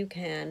that you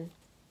can,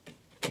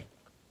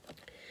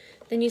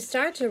 then you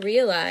start to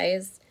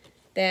realize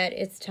that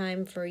it's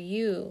time for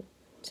you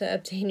to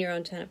obtain your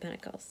own 10 of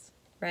Pentacles,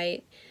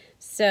 right?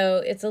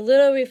 So it's a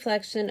little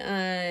reflection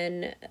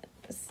on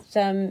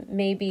some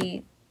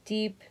maybe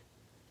deep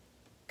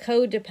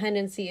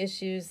codependency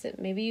issues that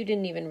maybe you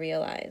didn't even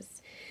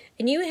realize.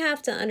 And you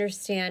have to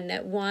understand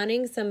that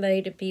wanting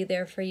somebody to be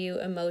there for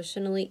you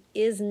emotionally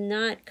is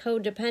not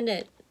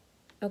codependent,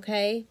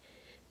 okay?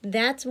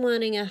 That's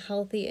wanting a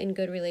healthy and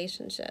good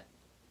relationship.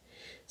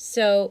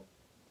 So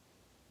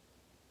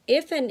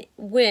if and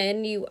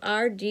when you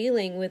are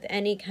dealing with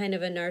any kind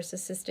of a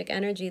narcissistic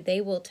energy,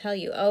 they will tell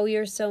you, oh,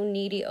 you're so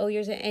needy, oh,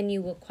 and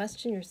you will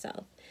question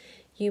yourself.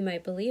 You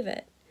might believe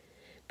it.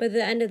 But at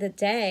the end of the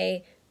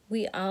day,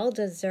 we all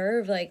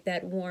deserve like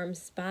that warm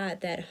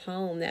spot, that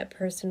home, that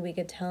person we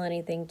could tell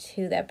anything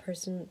to, that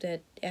person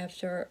that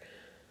after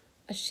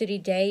a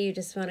shitty day, you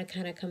just want to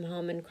kind of come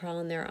home and crawl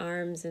in their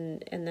arms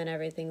and then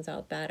everything's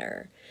all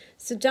better.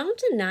 So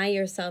don't deny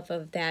yourself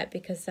of that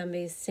because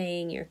somebody's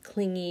saying you're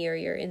clingy or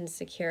you're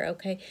insecure,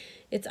 okay?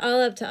 It's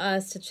all up to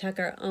us to check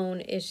our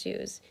own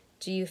issues.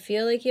 Do you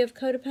feel like you have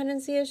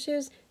codependency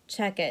issues?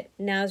 Check it.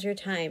 Now's your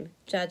time.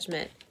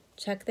 Judgment.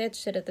 Check that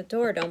shit at the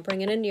door. Don't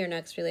bring it into your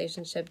next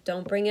relationship.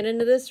 Don't bring it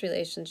into this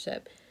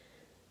relationship.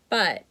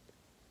 But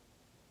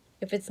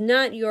if it's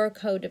not your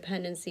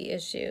codependency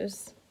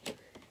issues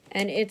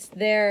and it's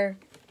their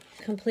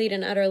complete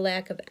and utter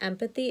lack of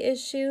empathy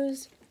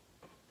issues,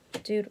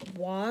 dude,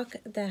 walk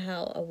the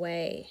hell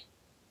away.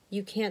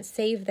 You can't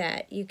save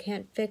that. You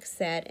can't fix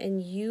that.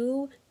 And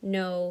you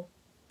know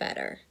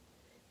better.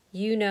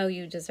 You know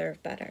you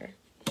deserve better.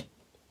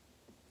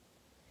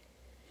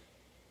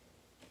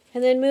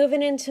 And then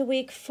moving into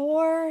week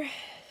 4.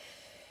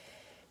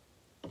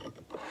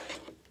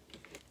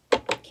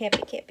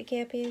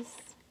 Cappies.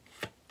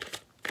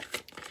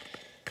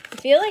 I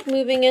feel like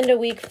moving into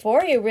week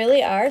 4, you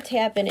really are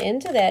tapping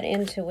into that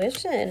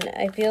intuition.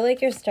 I feel like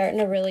you're starting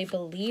to really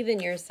believe in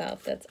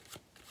yourself. That's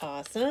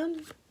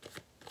awesome.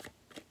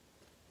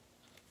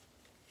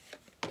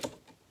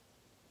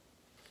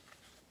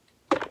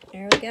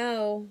 There we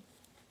go.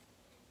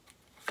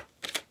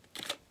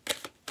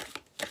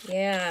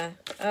 Yeah.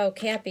 Oh,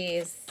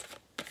 Cappies.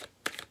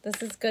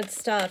 This is good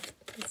stuff.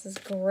 This is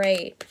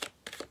great.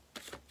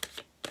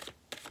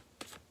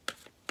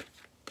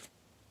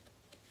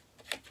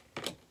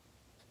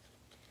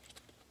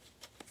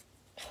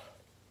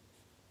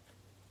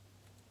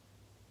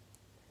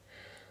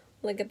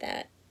 Look at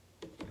that.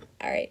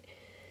 All right.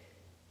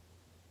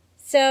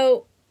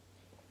 So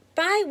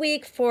by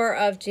week 4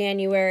 of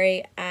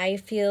January, I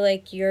feel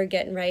like you're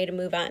getting ready to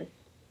move on.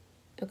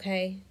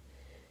 Okay?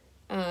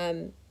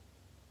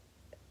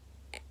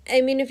 I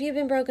mean, if you've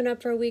been broken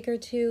up for a week or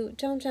two,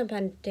 don't jump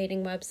on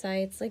dating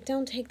websites. Like,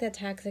 don't take that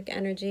toxic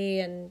energy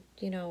and,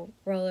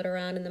 roll it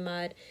around in the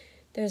mud.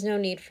 There's no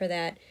need for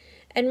that.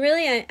 And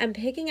really, I'm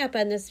picking up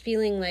on this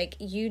feeling like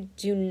you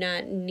do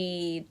not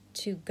need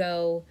to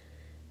go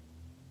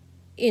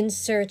in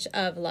search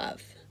of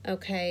love,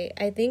 okay?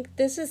 I think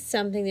this is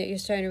something that you're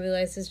starting to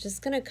realize is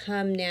just going to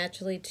come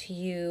naturally to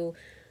you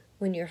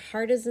when your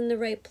heart is in the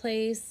right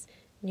place,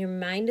 and your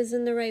mind is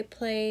in the right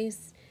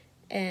place,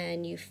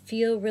 and you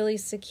feel really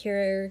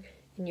secure,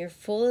 and you're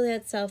full of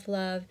that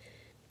self-love.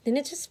 Then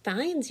it just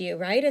finds you,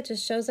 right? It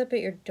just shows up at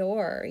your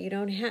door. You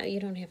don't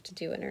have to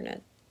do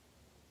internet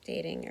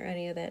dating or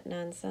any of that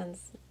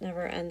nonsense.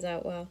 Never ends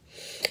out well.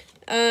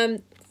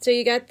 So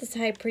you got this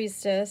High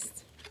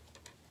Priestess.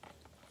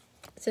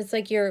 So it's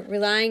like you're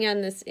relying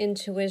on this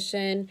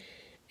intuition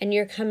and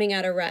you're coming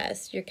out of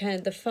rest.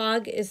 The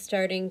fog is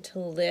starting to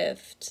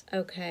lift,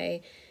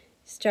 okay?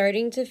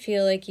 Starting to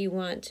feel like you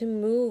want to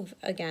move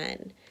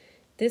again.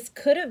 This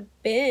could have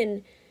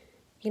been,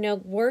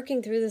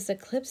 working through this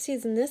eclipse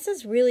season. This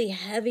is really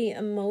heavy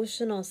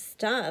emotional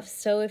stuff.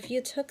 So if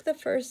you took the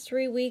first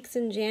 3 weeks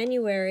in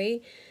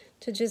January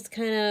to just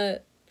kind of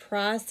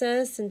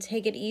process and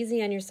take it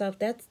easy on yourself,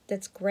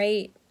 that's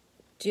great.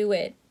 Do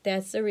it.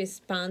 That's a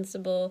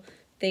responsible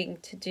thing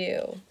to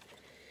do.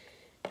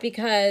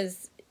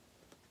 Because,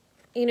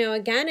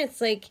 again,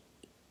 it's like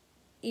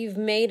you've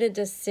made a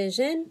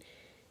decision.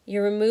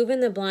 You're removing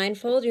the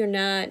blindfold. You're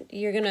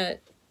going to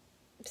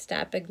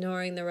stop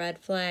ignoring the red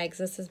flags.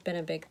 This has been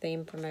a big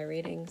theme for my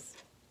readings.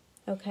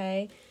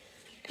 Okay?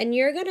 And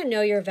you're going to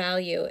know your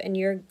value, and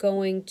you're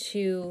going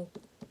to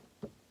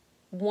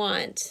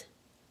want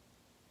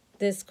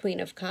this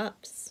Queen of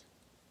Cups.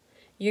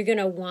 You're going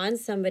to want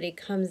somebody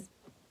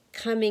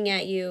coming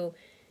at you,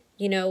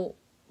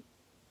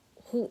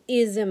 who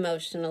is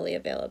emotionally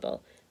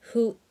available,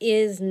 who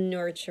is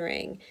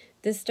nurturing.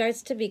 This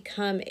starts to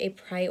become a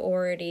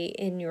priority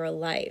in your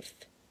life.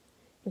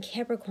 And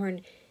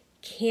Capricorn,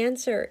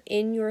 Cancer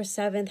in your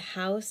 7th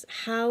house,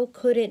 how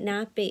could it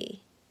not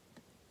be?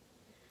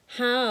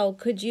 How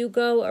could you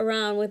go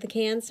around with a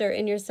Cancer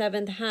in your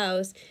 7th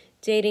house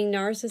dating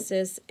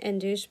narcissists and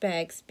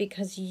douchebags?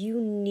 Because you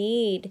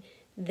need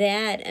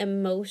that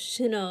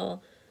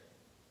emotional,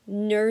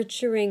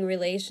 nurturing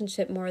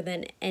relationship more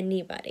than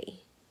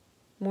anybody,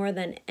 more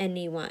than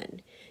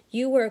anyone.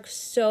 You work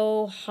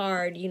so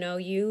hard, you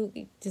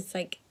just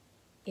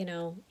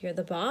you're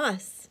the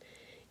boss.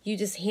 You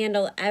just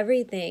handle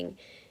everything.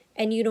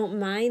 And you don't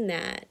mind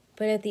that.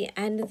 But at the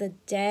end of the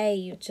day,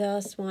 you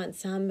just want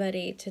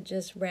somebody to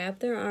just wrap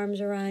their arms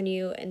around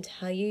you and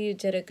tell you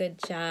did a good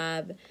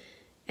job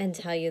and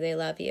tell you they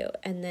love you.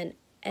 And then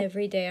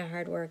every day of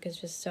hard work is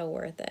just so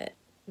worth it,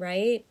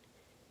 right?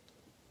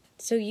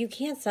 So you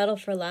can't settle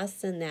for less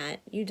than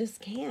that. You just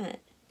can't.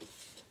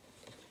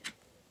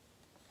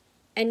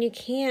 And you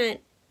can't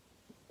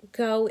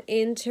go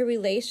into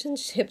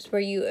relationships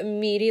where you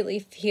immediately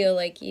feel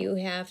like you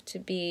have to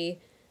be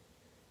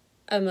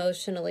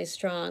emotionally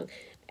strong,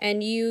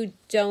 and you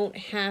don't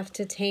have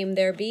to tame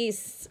their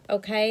beasts,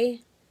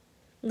 okay?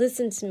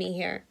 Listen to me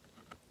here.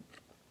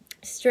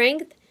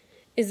 Strength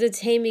is the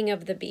taming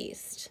of the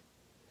beast.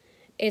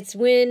 It's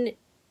when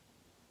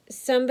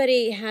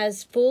somebody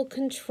has full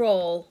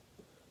control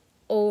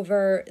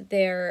over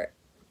their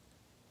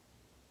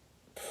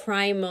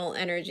primal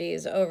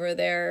energies, over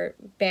their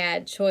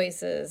bad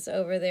choices,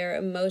 over their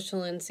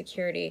emotional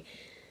insecurity.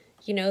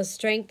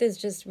 Strength is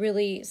just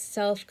really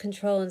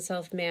self-control and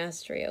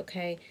self-mastery,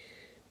 okay?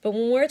 But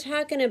when we're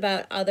talking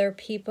about other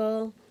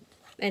people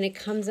and it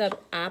comes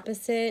up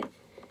opposite,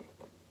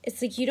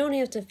 it's like you don't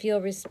have to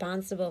feel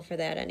responsible for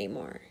that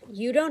anymore.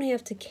 You don't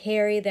have to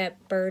carry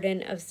that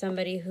burden of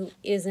somebody who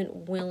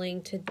isn't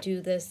willing to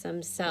do this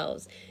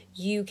themselves.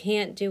 You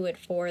can't do it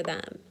for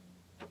them,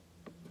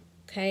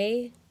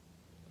 okay?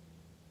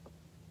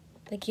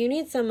 Like, you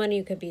need someone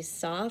you could be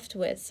soft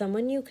with,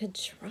 someone you could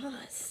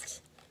trust.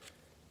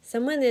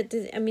 Someone that,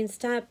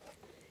 stop.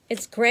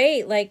 It's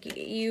great. Like,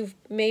 you've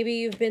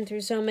been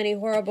through so many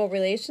horrible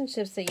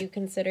relationships that you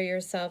consider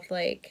yourself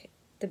like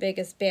the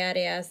biggest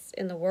badass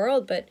in the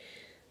world, but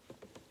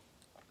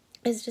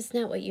it's just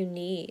not what you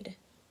need.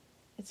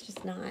 It's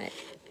just not.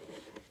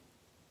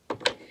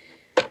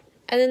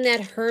 And then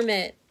that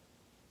Hermit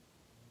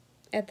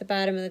at the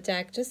bottom of the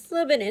deck, just a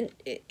little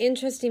bit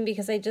interesting,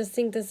 because I just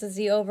think this is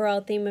the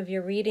overall theme of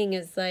your reading,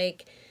 is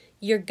like,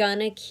 you're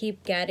gonna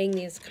keep getting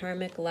these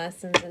karmic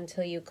lessons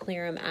until you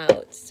clear them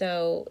out.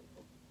 So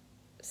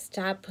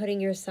stop putting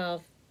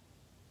yourself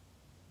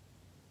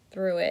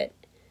through it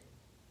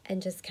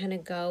and just kind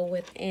of go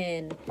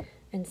within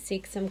and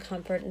seek some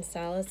comfort and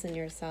solace in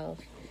yourself.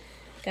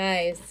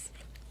 Guys,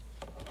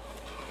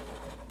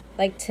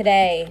 like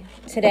today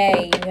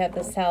you have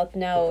the South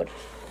Node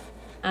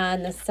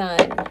on the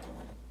sun,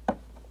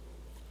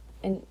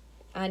 and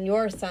on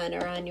your sun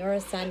or on your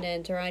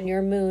ascendant or on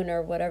your moon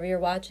or whatever you're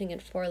watching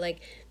it for. Like,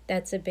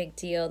 That's a big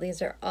deal.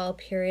 These are all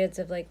periods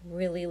of like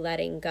really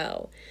letting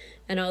go.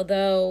 And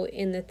although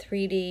in the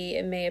 3D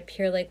it may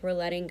appear like we're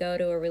letting go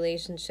to a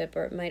relationship,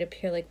 or it might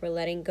appear like we're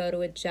letting go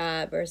to a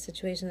job or a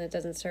situation that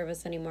doesn't serve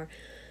us anymore,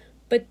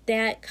 but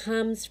that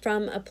comes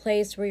from a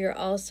place where you're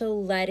also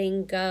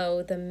letting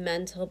go the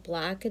mental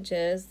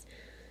blockages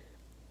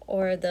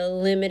or the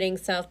limiting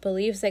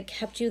self-beliefs that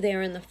kept you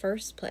there in the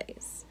first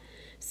place.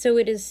 So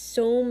it is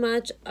so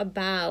much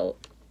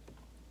about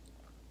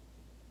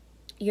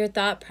your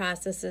thought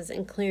processes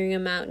and clearing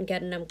them out and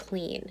getting them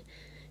clean.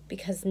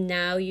 Because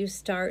now you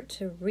start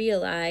to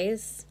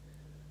realize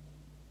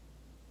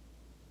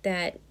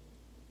that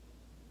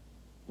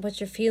what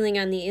you're feeling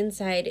on the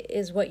inside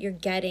is what you're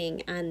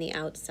getting on the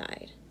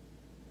outside.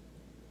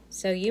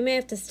 So you may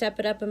have to step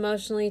it up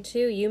emotionally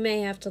too. You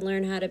may have to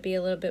learn how to be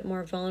a little bit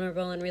more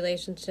vulnerable in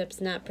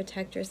relationships, not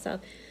protect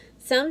yourself.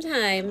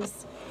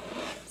 Sometimes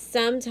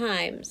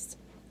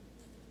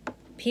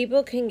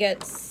people can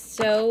get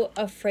so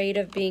afraid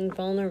of being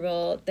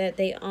vulnerable that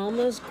they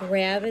almost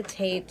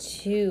gravitate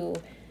to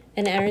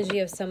an energy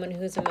of someone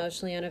who's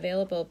emotionally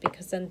unavailable,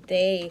 because then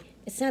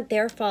it's not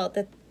their fault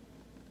that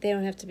they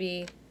don't have to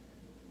be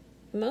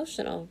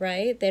emotional,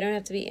 right? They don't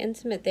have to be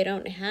intimate. They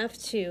don't have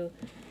to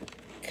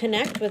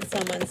connect with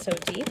someone so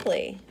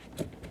deeply,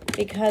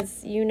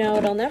 because you know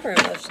it'll never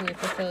emotionally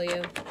fulfill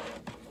you,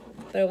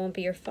 but it won't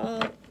be your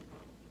fault.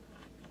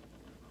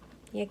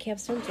 Yeah,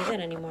 Caps don't do that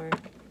anymore.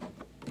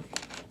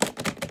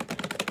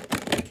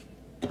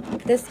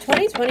 This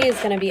 2020 is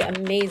going to be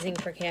amazing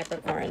for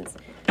Capricorns.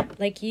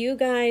 Like, you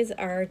guys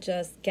are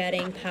just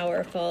getting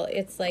powerful.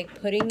 It's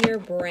like putting your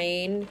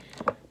brain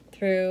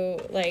through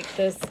like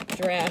this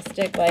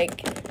drastic,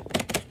 like,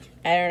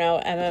 I don't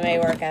know,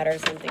 MMA workout or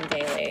something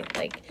daily.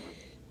 Like,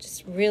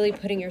 just really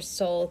putting your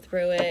soul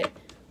through it,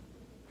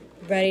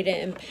 ready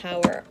to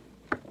empower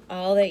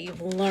all that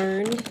you've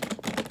learned,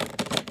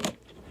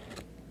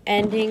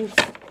 ending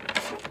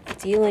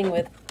dealing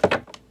with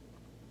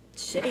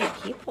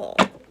shitty people,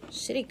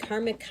 shitty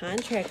karmic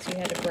contracts you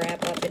had to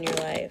wrap up in your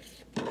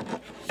life.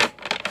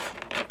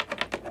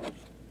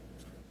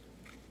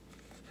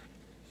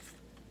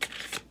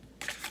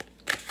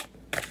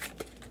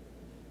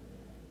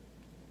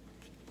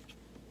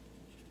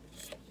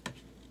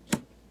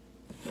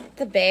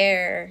 The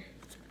bear.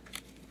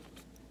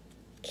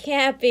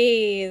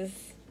 Cappies.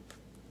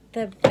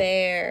 The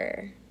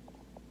bear.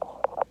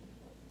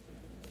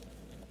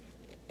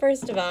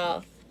 First of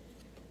all,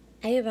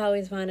 I have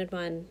always wanted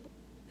one.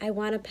 I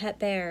want a pet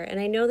bear. And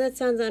I know that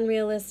sounds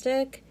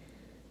unrealistic,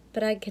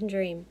 but I can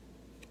dream.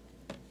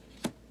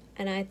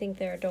 And I think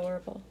they're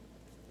adorable.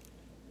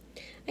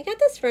 I got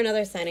this for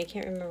another sign. I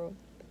can't remember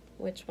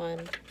which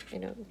one.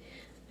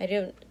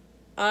 I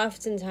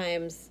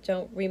oftentimes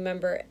don't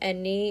remember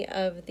any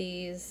of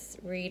these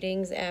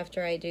readings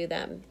after I do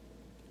them.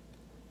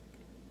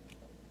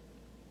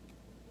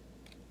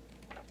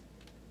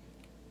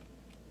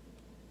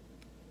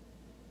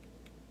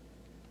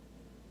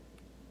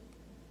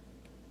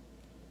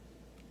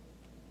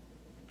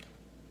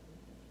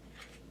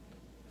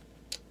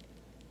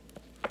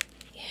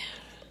 Yeah.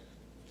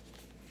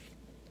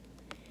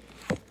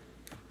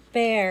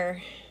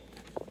 Bear.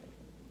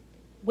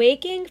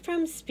 Waking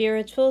from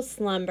spiritual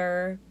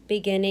slumber,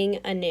 beginning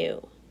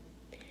anew.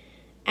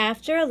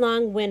 After a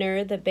long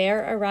winter, the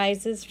bear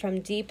arises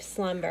from deep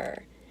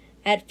slumber.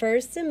 At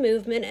first, the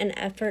movement and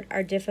effort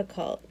are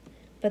difficult,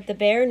 but the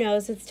bear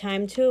knows it's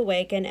time to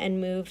awaken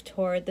and move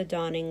toward the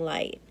dawning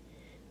light.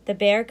 The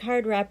bear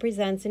card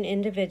represents an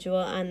individual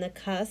on the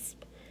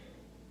cusp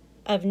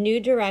of new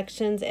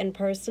directions and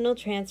personal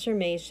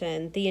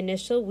transformation. The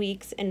initial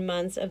weeks and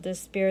months of the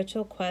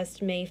spiritual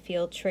quest may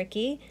feel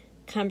tricky,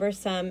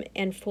 cumbersome,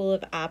 and full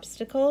of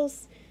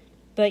obstacles,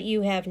 but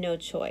you have no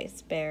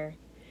choice, bear.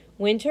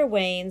 Winter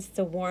wanes,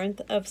 the warmth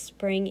of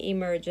spring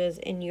emerges,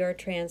 and your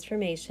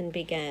transformation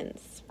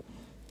begins.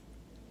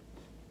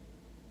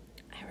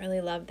 I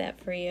really love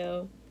that for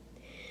you.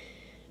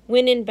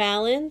 When in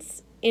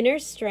balance, inner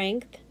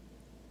strength,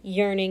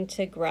 yearning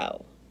to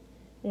grow.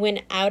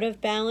 When out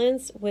of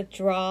balance,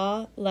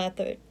 withdraw,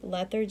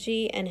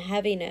 lethargy, and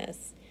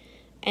heaviness.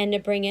 And to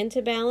bring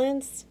into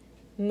balance,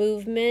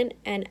 movement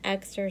and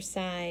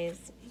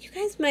exercise. You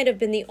guys might have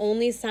been the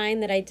only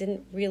sign that I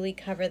didn't really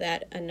cover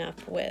that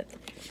enough with.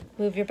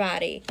 Move your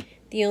body.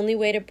 The only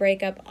way to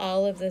break up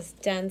all of this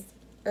dense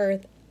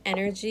earth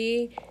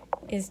energy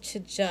is to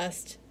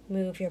just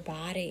move your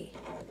body.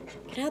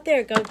 Get out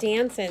there, go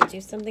dancing, do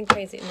something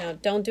crazy. No,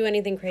 don't do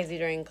anything crazy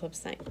during eclipse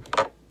time.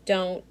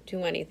 Don't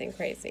do anything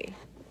crazy.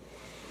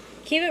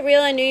 Keep it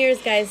real on New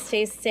Year's, guys.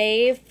 Stay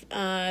safe.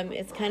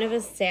 It's kind of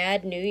a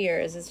sad New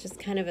Year's. It's just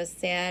kind of a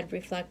sad,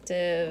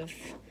 reflective.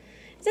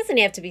 It doesn't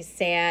have to be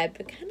sad,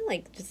 but kind of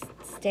like just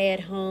stay at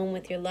home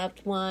with your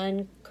loved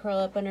one, curl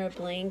up under a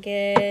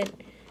blanket,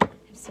 have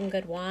some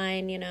good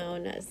wine,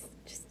 and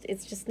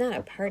it's just not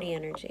a party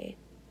energy.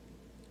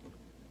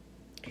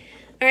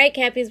 All right,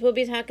 Cappies, we'll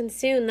be talking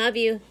soon. Love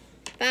you.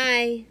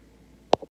 Bye.